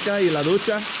 Agua fresca y la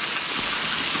ducha.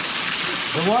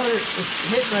 The water is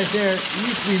hitting right there. It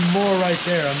used to be more right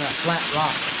there on that flat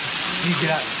rock. You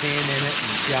get out and stand in it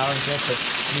and shower and stuff, but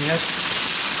I mean that's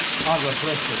agua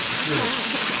fresca. It's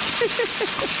really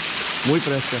Muy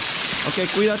fresca. Ok,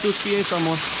 cuida tus pies,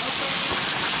 amor.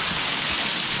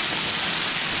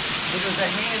 There's a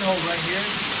handhold right here.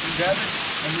 You grab it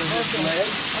and then this leg.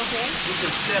 Okay. You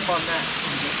can step on that.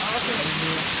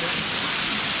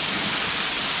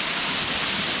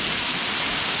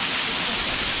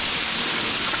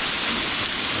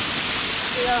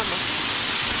 Cuidado.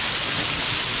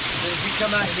 Then if you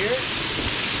come out here,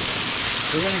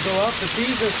 we're gonna go up. But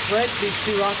these are spread. These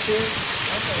two rocks here.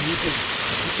 Okay. And you can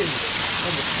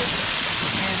almost put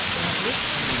your hand around this.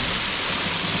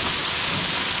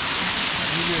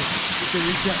 You can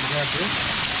reach out and grab this.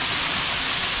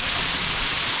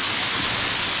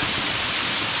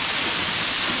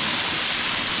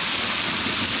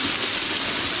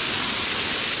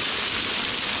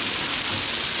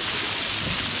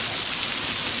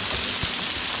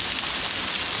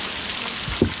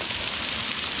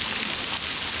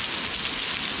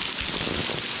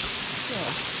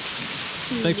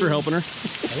 Thanks for helping her.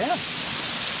 Yeah.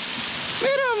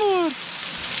 Mira, amor.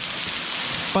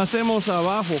 Pasemos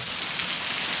abajo.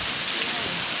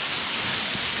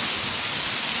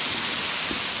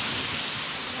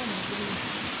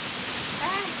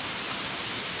 ¡Ay!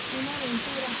 Una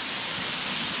aventura.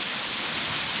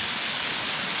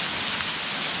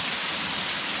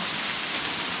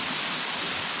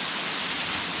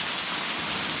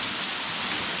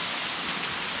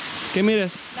 ¿Qué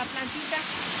mires? La plantita.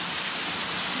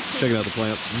 Checking out the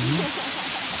plant.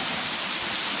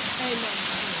 Ay, no.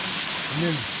 And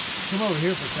then come over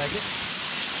here for a second.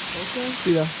 Okay.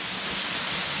 Cuida.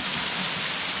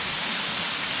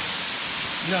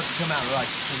 You don't have to come out right.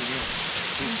 Come here.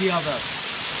 You see all the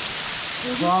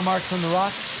claw marks on the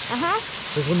rocks? Ajá.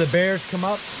 Because when the bears come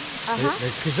up, Ajá.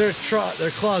 because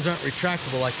their claws aren't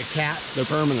retractable like a cat's. They're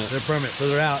permanent. They're permanent, so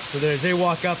they're out. So as they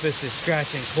walk up, it's this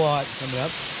scratch and claw coming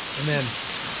up. And then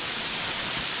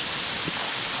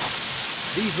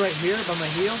these right here by my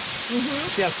heel,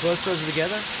 see how close those are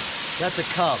together? That's a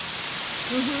cub.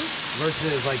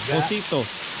 Versus like that. Ositos.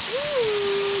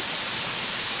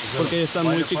 Is that Porque a están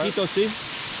muy wider part? chiquitos, ¿sí?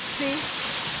 Sí.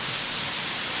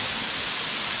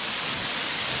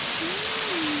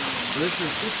 So this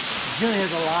generally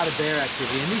has a lot of bear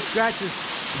activity. And these scratches,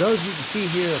 those you can see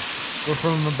here, were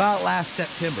from about last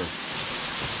September.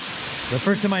 The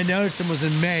first time I noticed them was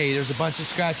in May. There's a bunch of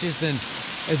scratches, then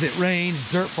as it rains,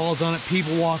 dirt falls on it,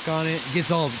 people walk on it, it gets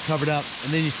all covered up,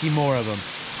 and then you see more of them.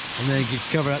 And then it gets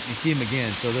covered up, you see them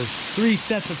again. So there's 3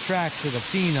 sets of tracks that I've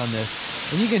seen on this.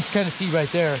 And you can kind of see right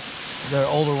there, they're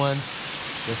older ones,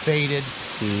 they're faded,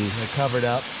 they're covered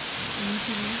up.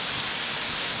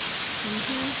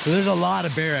 So there's a lot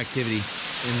of bear activity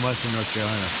in western North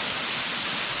Carolina.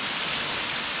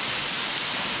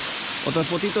 ¿Otras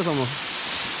fotitos, amor?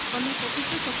 ¿Con mis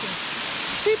poquitos o qué?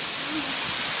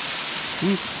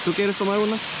 ¿Tú quieres tomar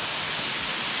una?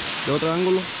 ¿De otro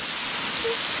ángulo?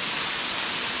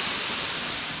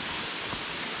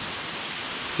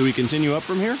 Do we continue up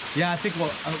from here? Yeah, I think we'll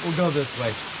go this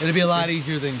way. It'll be a lot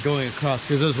easier than going across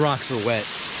because those rocks are wet.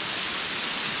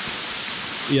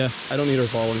 Yeah, I don't need her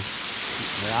following.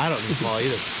 Yeah, I don't need to fall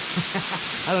either.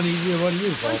 I don't need either one of you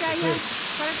to fall. Ponte allá.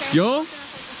 Párate. ¿Yo?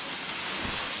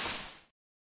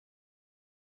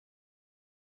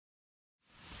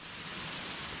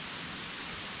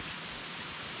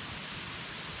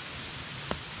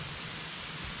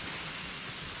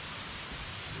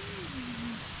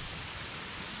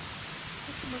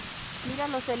 Mira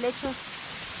los helechos.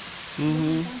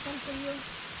 Tanto el frío.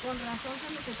 Con razón se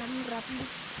me secan muy rápido.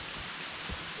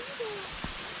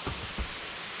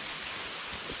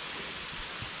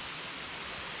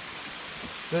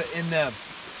 So in the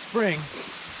spring,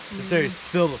 this area is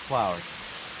filled with flowers.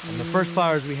 And the first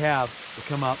flowers we have will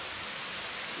come up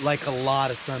like a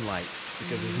lot of sunlight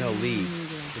because there's no leaves.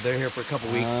 So they're here for a couple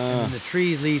weeks. And then the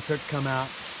tree leaves start to come out.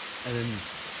 And then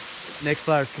next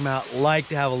flowers come out, like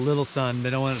to have a little sun. They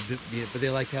don't want to be, but they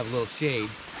like to have a little shade.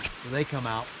 So they come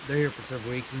out, they're here for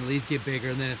several weeks, and the leaves get bigger,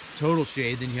 and then it's total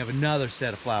shade. Then you have another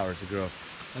set of flowers to grow.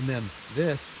 And then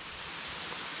this,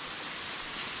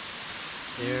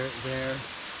 there, and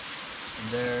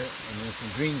there, and there's some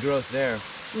green growth there.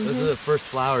 Those are the first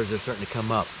flowers that are starting to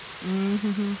come up.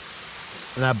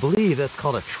 And I believe that's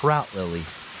called a trout lily.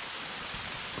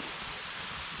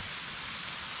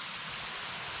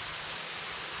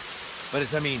 But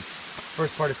it's, I mean,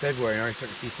 first part of February, and already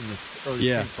starting to see some of this early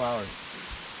spring flowers.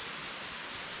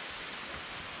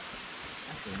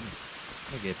 Actually,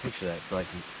 let me get a picture of that so I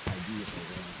can ID it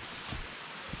later on.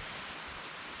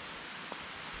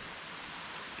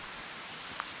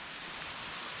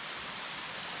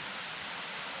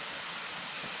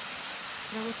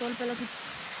 Me gustó el pelo aquí.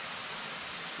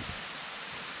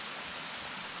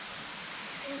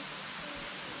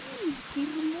 qué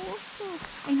hermoso.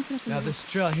 Ay, no creo que Now lo this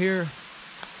trail here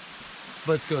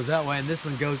splits goes that way, and this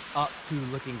one goes up to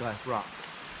Looking Glass Rock.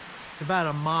 It's about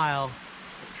a mile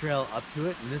of trail up to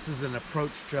it, and this is an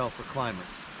approach trail for climbers.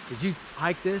 Because you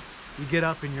hike this, you get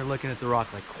up and you're looking at the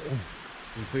rock like, oh,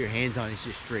 you put your hands on it, it's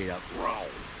just straight up.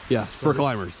 Yeah, So for this-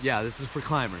 climbers. Yeah, this is for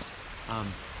climbers.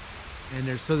 And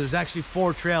there's actually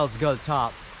 4 trails to go to the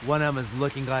top. One of them is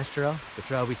Looking Glass Trail, the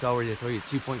trail we saw where I told you,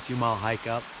 2.2 mile hike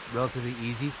up, relatively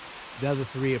easy. The other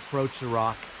 3 approach the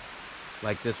rock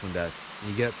like this one does.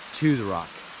 And you get up to the rock,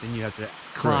 then you have to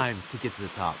climb to get to the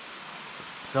top.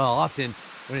 So often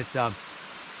when it's you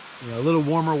know, a little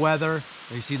warmer weather,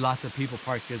 you see lots of people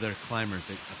parked here that are climbers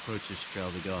that approach this trail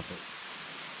to go up it.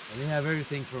 And they have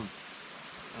everything from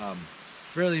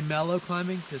fairly mellow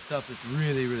climbing to stuff that's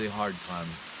really, really hard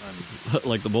climbing.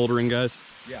 Like the bouldering guys.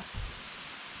 Yeah.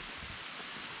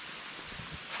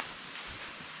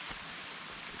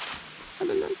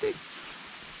 Adelante.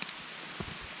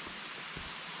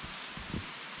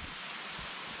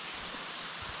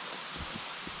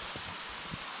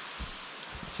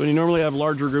 So when you normally have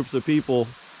larger groups of people,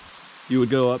 you would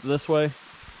go up this way?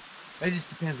 It just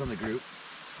depends on the group.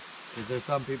 Because there's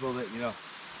some people that, you know,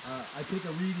 I take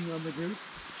a reading on the group.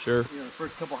 Sure. You know, the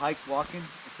first couple hikes walking,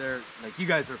 if they're, like, you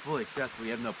guys are fully accessible,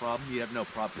 you have no problem, you have no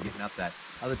problem getting up that.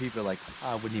 Other people are like,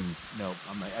 I wouldn't even know.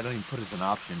 I'm like, I don't even put it as an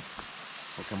option.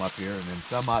 We'll come up here, and then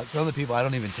some other people, I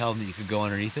don't even tell them that you could go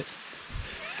underneath it.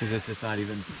 Because it's just not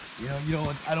even, you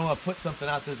know, I don't want to put something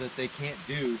out there that they can't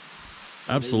do.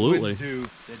 Absolutely. They wouldn't do,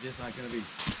 they're just not going to be.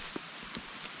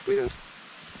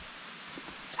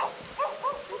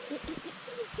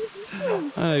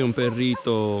 Hay un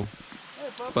perrito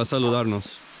para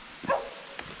saludarnos.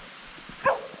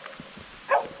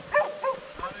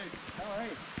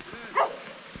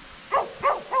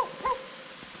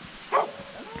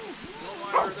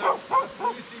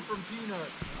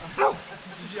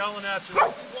 He's yelling at you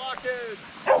like, you blockhead!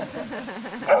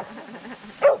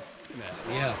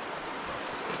 Yeah.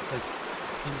 That's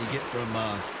something you get from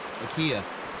IKEA. You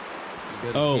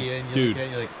go to Oh, IKEA and you dude. look at it,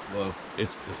 you're like, whoa.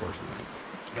 It's worse than that.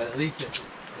 But at least at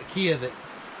IKEA, that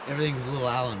everything's a little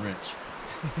Allen wrench.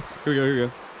 Here we go, here we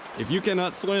go. If you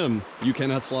cannot swim, you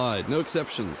cannot slide. No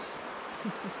exceptions.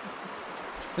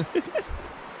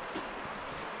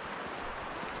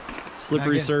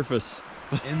 Slippery Again. surface.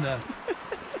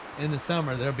 In the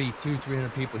summer, there'll be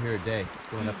 200-300 people here a day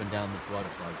going up and down this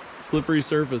waterfall. Slippery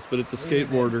surface, but it's a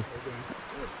skateboarder.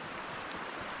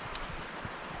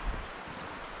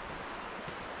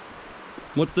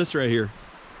 What's this right here?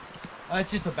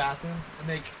 It's just a bathroom, and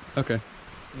they, Okay.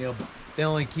 you know, they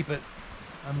only keep it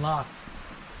unlocked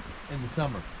in the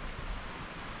summer.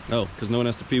 Oh, because no one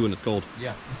has to pee when it's cold.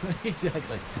 Yeah,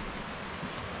 exactly.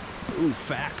 Ooh,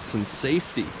 facts and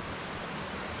safety.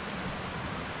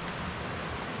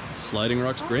 Sliding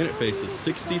Rock's granite face is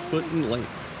 60 foot in length.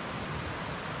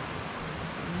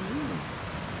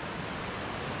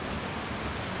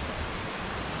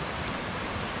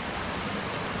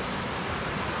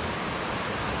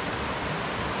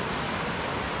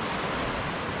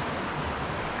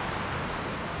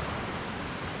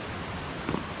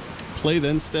 Play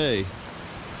then stay.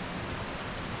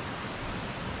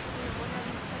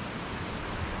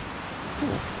 Cool.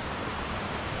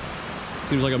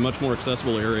 Seems like a much more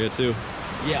accessible area too.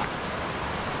 Yeah.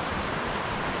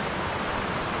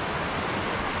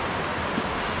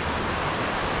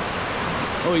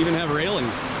 Oh, even have railings.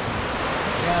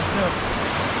 Yeah, so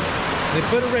they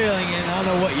put a railing in. I don't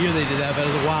know what year they did that, but it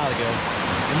was a while ago.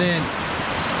 And then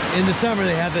in the summer,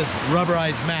 they have this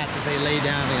rubberized mat that they lay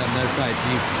down on the other side. So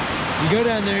you go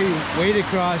down there, you wade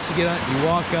across, you get on, you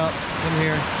walk up from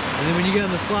here, and then when you get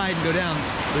on the slide and go down,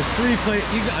 there's 3 places.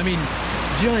 I mean,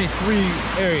 generally 3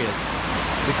 areas.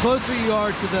 The closer you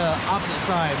are to the opposite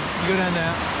side, you go down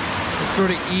that, it's sort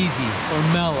of easy or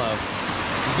mellow.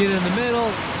 You get in the middle,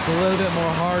 it's a little bit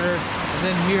more harder, and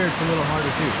then here it's a little harder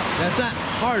too. That's not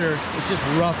harder, it's just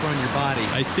rougher on your body.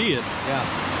 I see it. Yeah.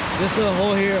 This little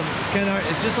hole here, it's kind of hard.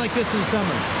 It's just like this in the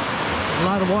summer. A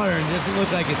lot of water and it doesn't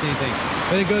look like it's anything.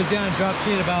 But it goes down and drops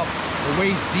you in about a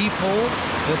waist deep hole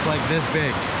that's like this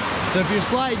big. So if you're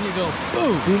sliding, you go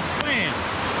boom, boom, wham.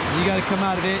 And you got to come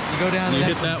out of it, you go down You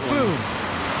the hit next that one, one. boom.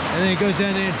 And then it goes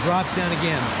down there and drops down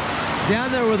again. Down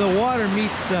there where the water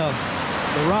meets the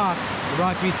rock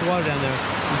meets the water down there,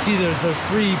 you see there's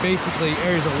 3 basically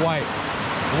areas of white.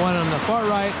 The one on the far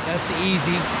right, that's the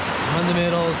easy. On the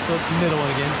middle, it's the middle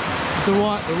one again. The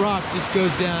rock just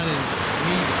goes down and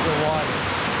meets the water.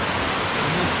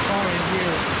 And this far in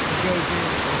here, it goes in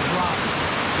and drops.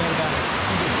 Got about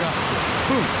a drop.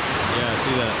 Boom. Yeah, I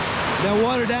see that. That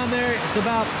water down there, it's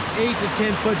about 8 to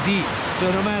 10 foot deep. So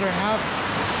no matter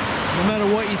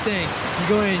what you think, you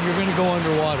go in, you're gonna go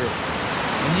underwater.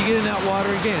 When you get in that water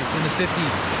again, it's in the 50s.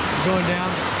 You're going down,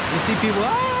 you see people,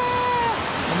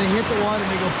 and they hit the water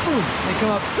and they go boom, they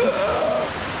come up,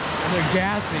 and they're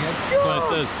gasping. That's why it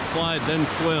says slide, then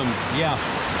swim. Yeah.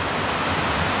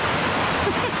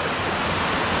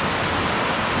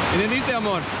 ¿Entendiste,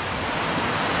 amor?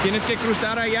 Tienes que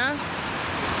cruzar allá,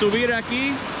 subir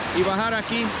aquí y bajar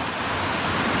aquí.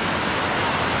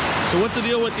 So what's the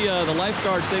deal with the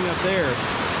lifeguard thing up there?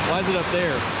 Why is it up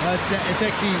there? It's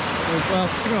actually, well,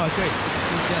 come on, I'll show you.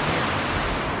 It's down here.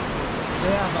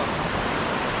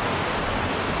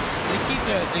 They keep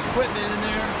the equipment in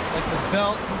there, like the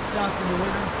belt and stuff in the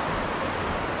winter.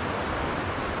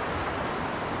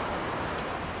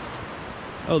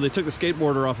 Oh, they took the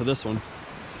skateboarder off of this one.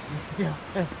 Yeah.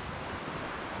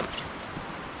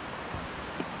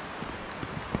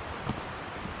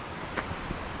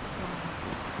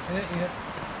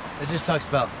 It just talks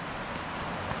about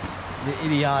the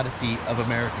idiocy of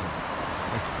Americans.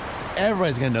 Like,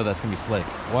 everybody's gonna know that's gonna be slick.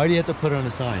 Why do you have to put it on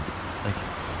the sign? Like,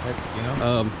 that, you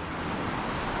know?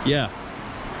 Yeah.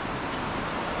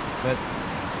 But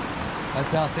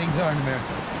that's how things are in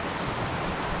America.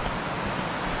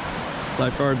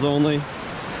 Lifeguards only.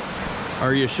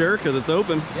 Are you sure? Because it's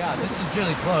open. Yeah, this is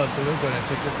generally closed, so we're going to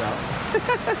check this out.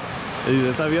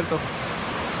 Está abierto.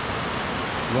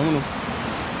 Vámonos.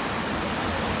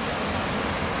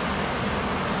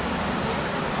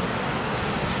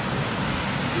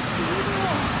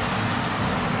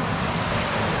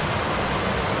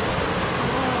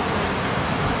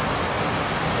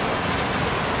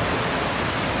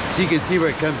 So you can see where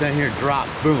it comes down here and drop,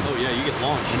 boom. Oh yeah, you get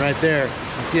launched. And right there,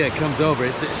 you see it comes over.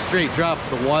 It's a straight drop,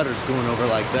 the water's going over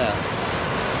like that.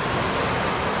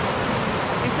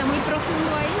 ¿Está muy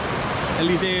profundo ahí? Él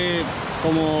dice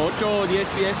como 8 o 10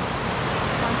 pies.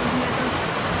 ¿Cuántos metros?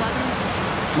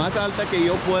 ¿4? Más alta que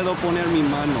yo puedo poner mi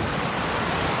mano.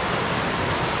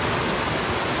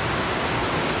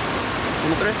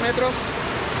 ¿Como 3 metros?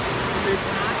 Sí.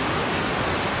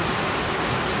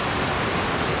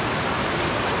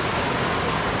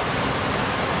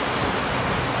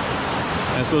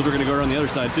 I suppose we're going to go around the other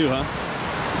side too, huh?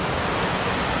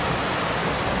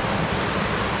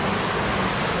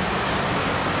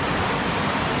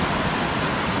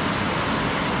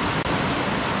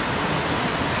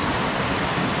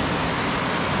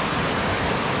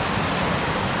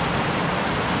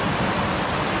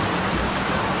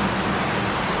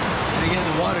 And again,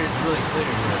 the water is really clear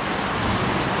here.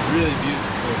 It's really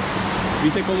beautiful.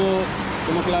 ¿Viste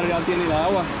cómo claridad tiene la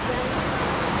agua?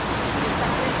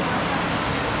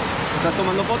 ¿Estás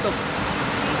tomando fotos?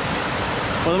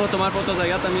 Podemos tomar fotos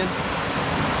allá también.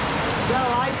 Is that a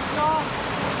life straw?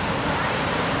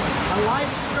 A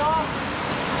life straw?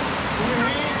 In your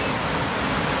hand?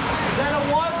 Is that a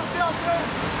water filter?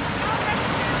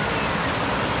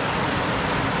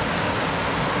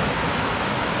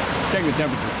 Check the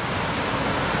temperature.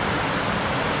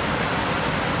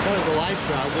 That was a life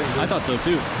straw. I thought so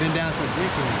too. Been down some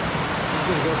drinking. I'm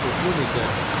gonna go for a swimming set.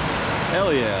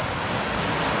 Hell yeah.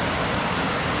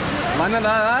 ¿Van a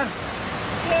nadar?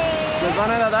 ¿Les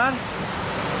van a nadar?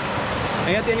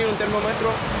 Ella tiene un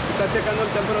termómetro, está checando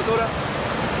la temperatura.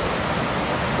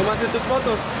 ¿Tomaste tus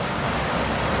fotos?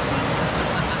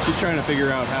 She's trying to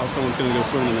figure out how someone's going to go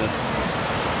swim in this.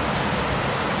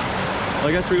 Well,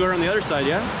 I guess we go around the other side,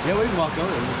 yeah? Yeah, we can walk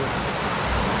over.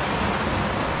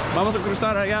 Vamos a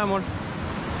cruzar allá, amor.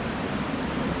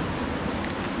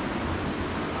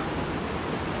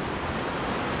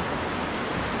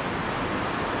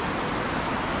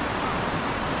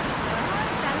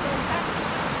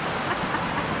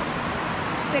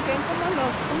 Se creen como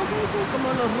los, ¿cómo se dice? Como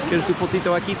los rusos. ¿Quieres tu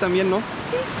fotito aquí también, no?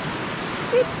 Sí.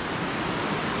 Sí.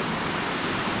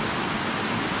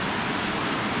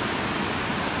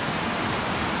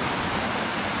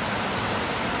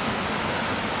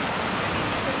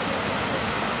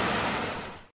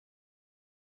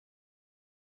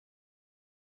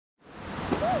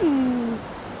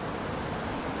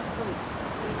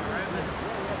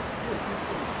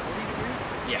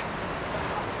 Yeah.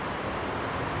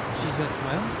 She's gonna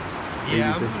smile?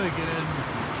 Yeah, Easy. I'm gonna get in.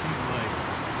 She's like,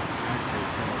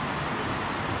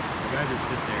 I just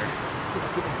sit there.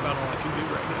 That's about all I can do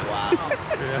right now. Wow.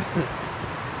 Yeah.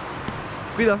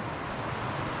 Cuida.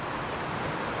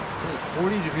 It's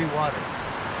 40-degree water.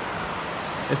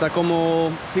 Está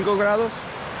como 5 grados.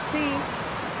 Sí.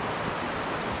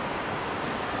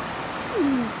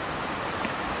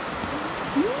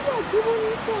 Mira, qué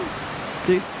bonito.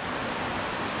 Sí.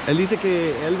 Él dice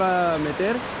que él va a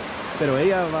meter, pero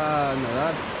ella va a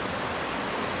nadar.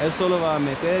 Él solo va a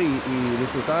meter y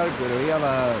disfrutar, pero ella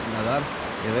va a nadar,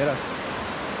 de veras.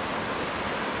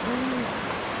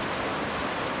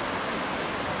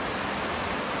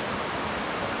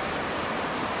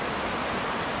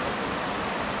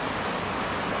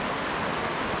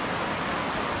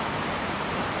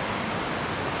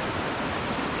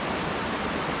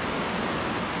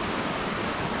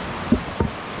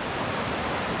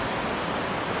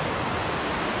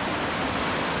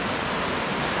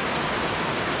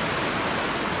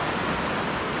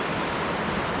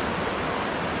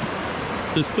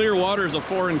 This clear water is a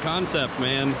foreign concept,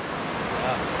 man.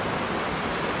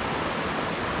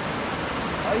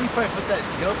 Oh, you probably put that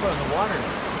GoPro in the water.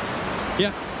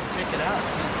 Yeah. Check it out.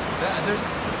 See,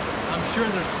 I'm sure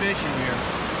there's fish in here.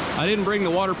 I didn't bring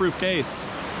the waterproof case.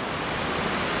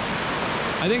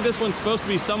 I think this one's supposed to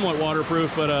be somewhat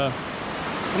waterproof, but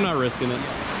I'm not risking it.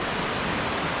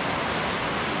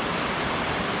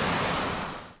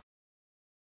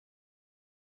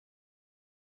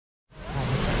 Oh,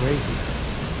 that's crazy.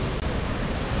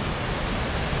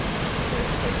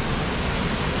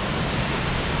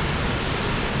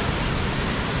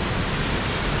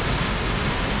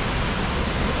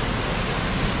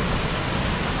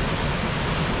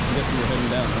 I guess we're heading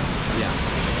down, huh? Yeah.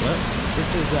 What? This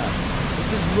is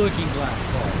Looking Glass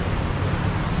Falls.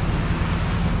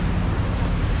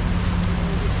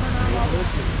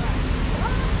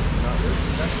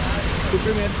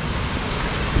 Superman.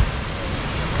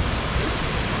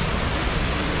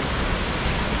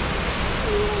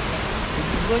 This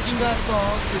is Looking Glass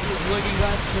Falls. This is Looking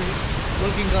Glass Creek.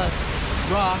 Looking Glass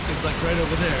Rock is like right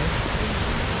over there.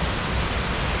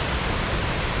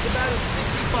 It's about a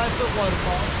 65-foot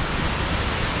waterfall.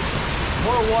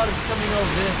 More water's coming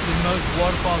over this than most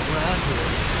waterfalls around here.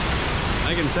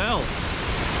 I can tell.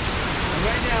 And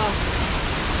right now,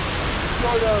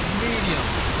 sort of medium.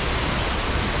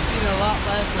 I've seen a lot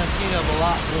less and I've seen of a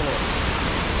lot more.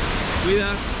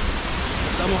 Cuida.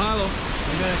 Está mojado.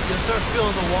 You'll start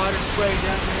feeling the water spray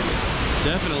down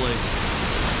there. Definitely.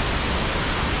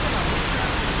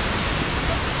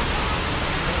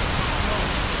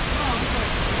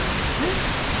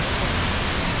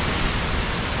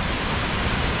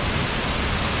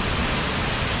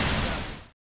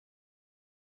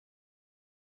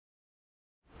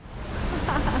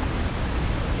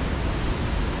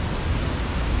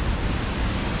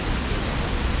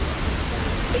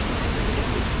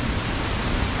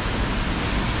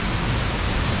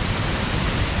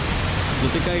 No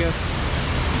te caigas.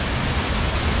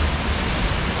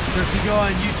 So if you go on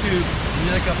YouTube and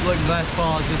you look up Looking Glass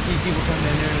Falls, you'll see people coming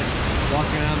in there and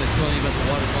walking around and telling you about the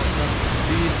waterfall stuff.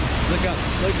 So you look up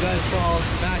Looking Glass Falls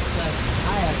backslash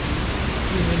kayaking.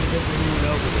 See an individual who went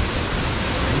over this.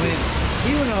 And when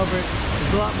he went over it,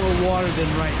 there's a lot more water than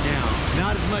right now.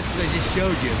 Not as much as I just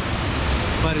showed you,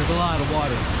 but there's a lot of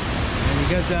water. And he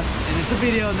goes up, and it's a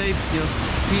video, and they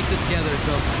piece it together.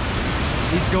 So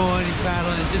he's going, he's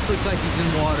paddling, it just looks like he's in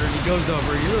water, and he goes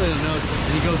over, you really don't notice it,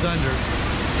 and he goes under.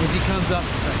 And as he comes up,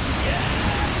 he's like,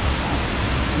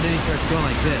 yeah! And then he starts going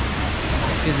like this,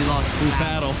 because he lost his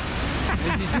paddle. And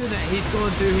as he's doing that, he's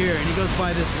going through here, and he goes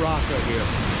by this rock right here.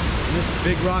 And this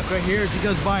big rock right here, as he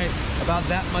goes by it, about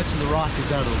that much of the rock is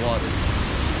out of the water.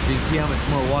 So you can see how much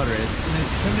more water is. And then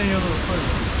come down here a little further.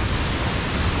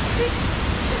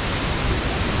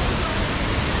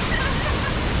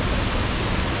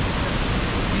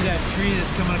 See that tree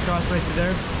that's coming across right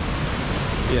there?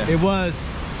 Yeah.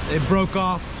 It broke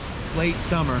off late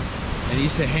summer and it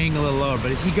used to hang a little lower,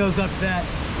 but as he goes up to that,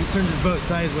 he turns his boat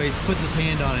sideways, puts his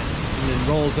hand on it, and then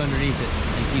rolls underneath it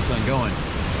and keeps on going.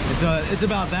 It's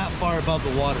about that far above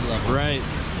the water level. Right.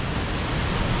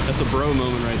 That's a bro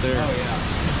moment right there. Oh yeah.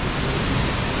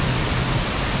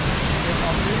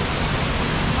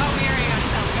 Oh, we already got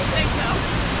it. I think so.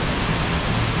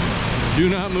 Do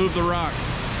not move the rocks.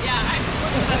 Yeah, I just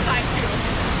looked at that side too.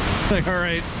 Like, all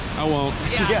right, I won't.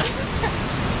 Yeah.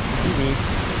 Excuse me.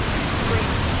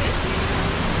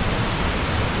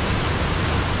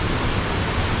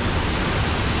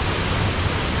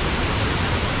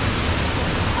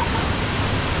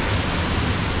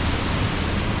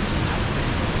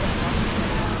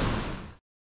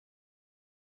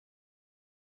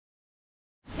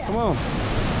 Come on.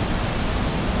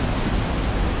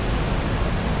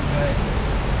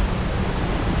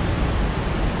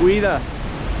 Cuida.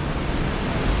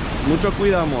 Mucho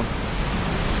cuida, amor.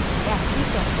 Yeah,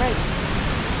 listo, right.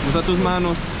 Usa tus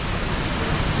manos.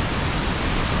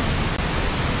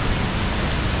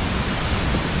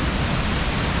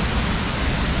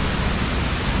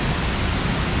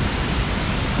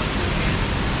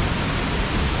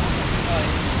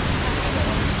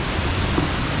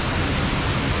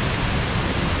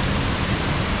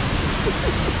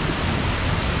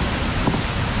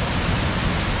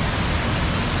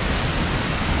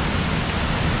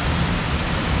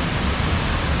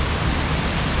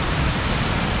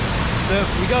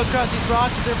 we go across these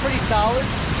rocks. They're pretty solid.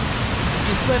 If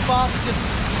you slip off, just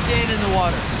stand in the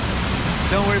water.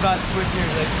 Don't worry about switching your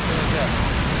legs.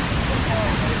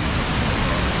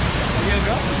 You gonna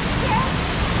go?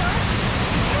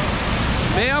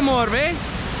 Ve, amor, ve.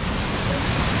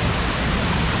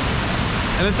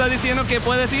 ¿Me estás diciendo que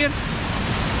puedes ir?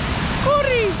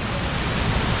 ¡Corre!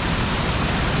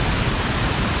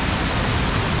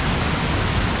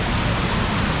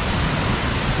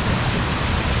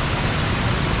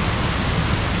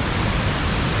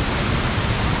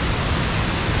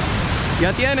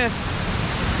 Ya tienes.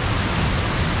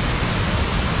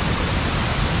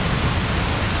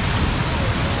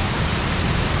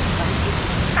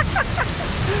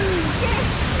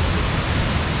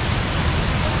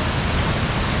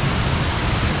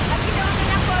 Aquí te van a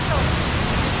dar foto.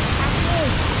 Aquí,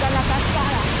 con la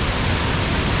cascada.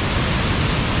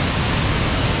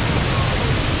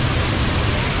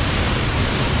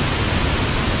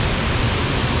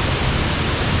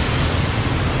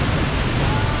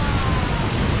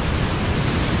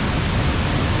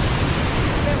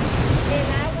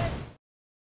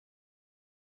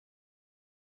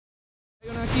 Hay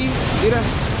una aquí, mira,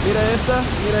 mira esta.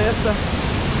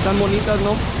 Tan bonitas,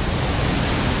 ¿no?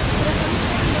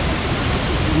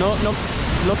 No, no,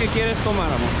 lo que quieres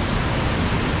tomar, amor.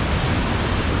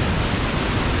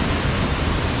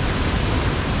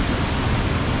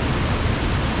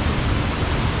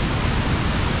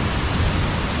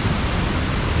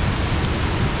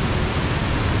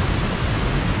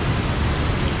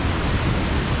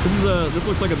 This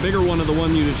looks like a bigger one of the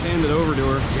one you just handed over to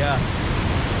her. Yeah.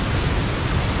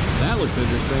 That looks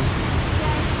interesting.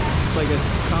 It's like a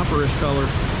copperish color.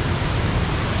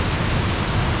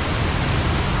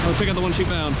 Oh, check out the one she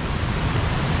found.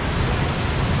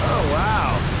 Oh,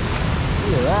 wow.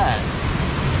 Look at that.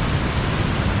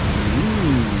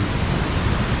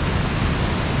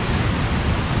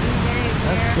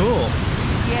 That's cool.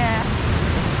 Yeah.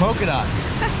 Polka dots.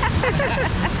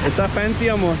 Está fancy,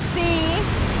 amor. Sí.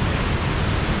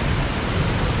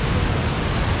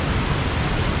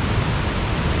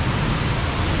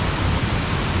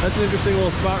 That's an interesting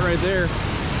little spot right there.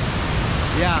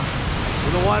 Yeah.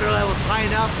 When the water level's high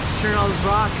enough, it's turn all those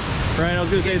rocks. Right, I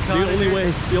was gonna say it's the only way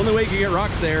you can get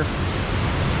rocks there.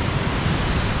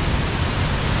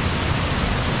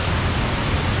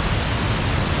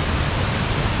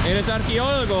 Eres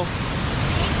arqueólogo.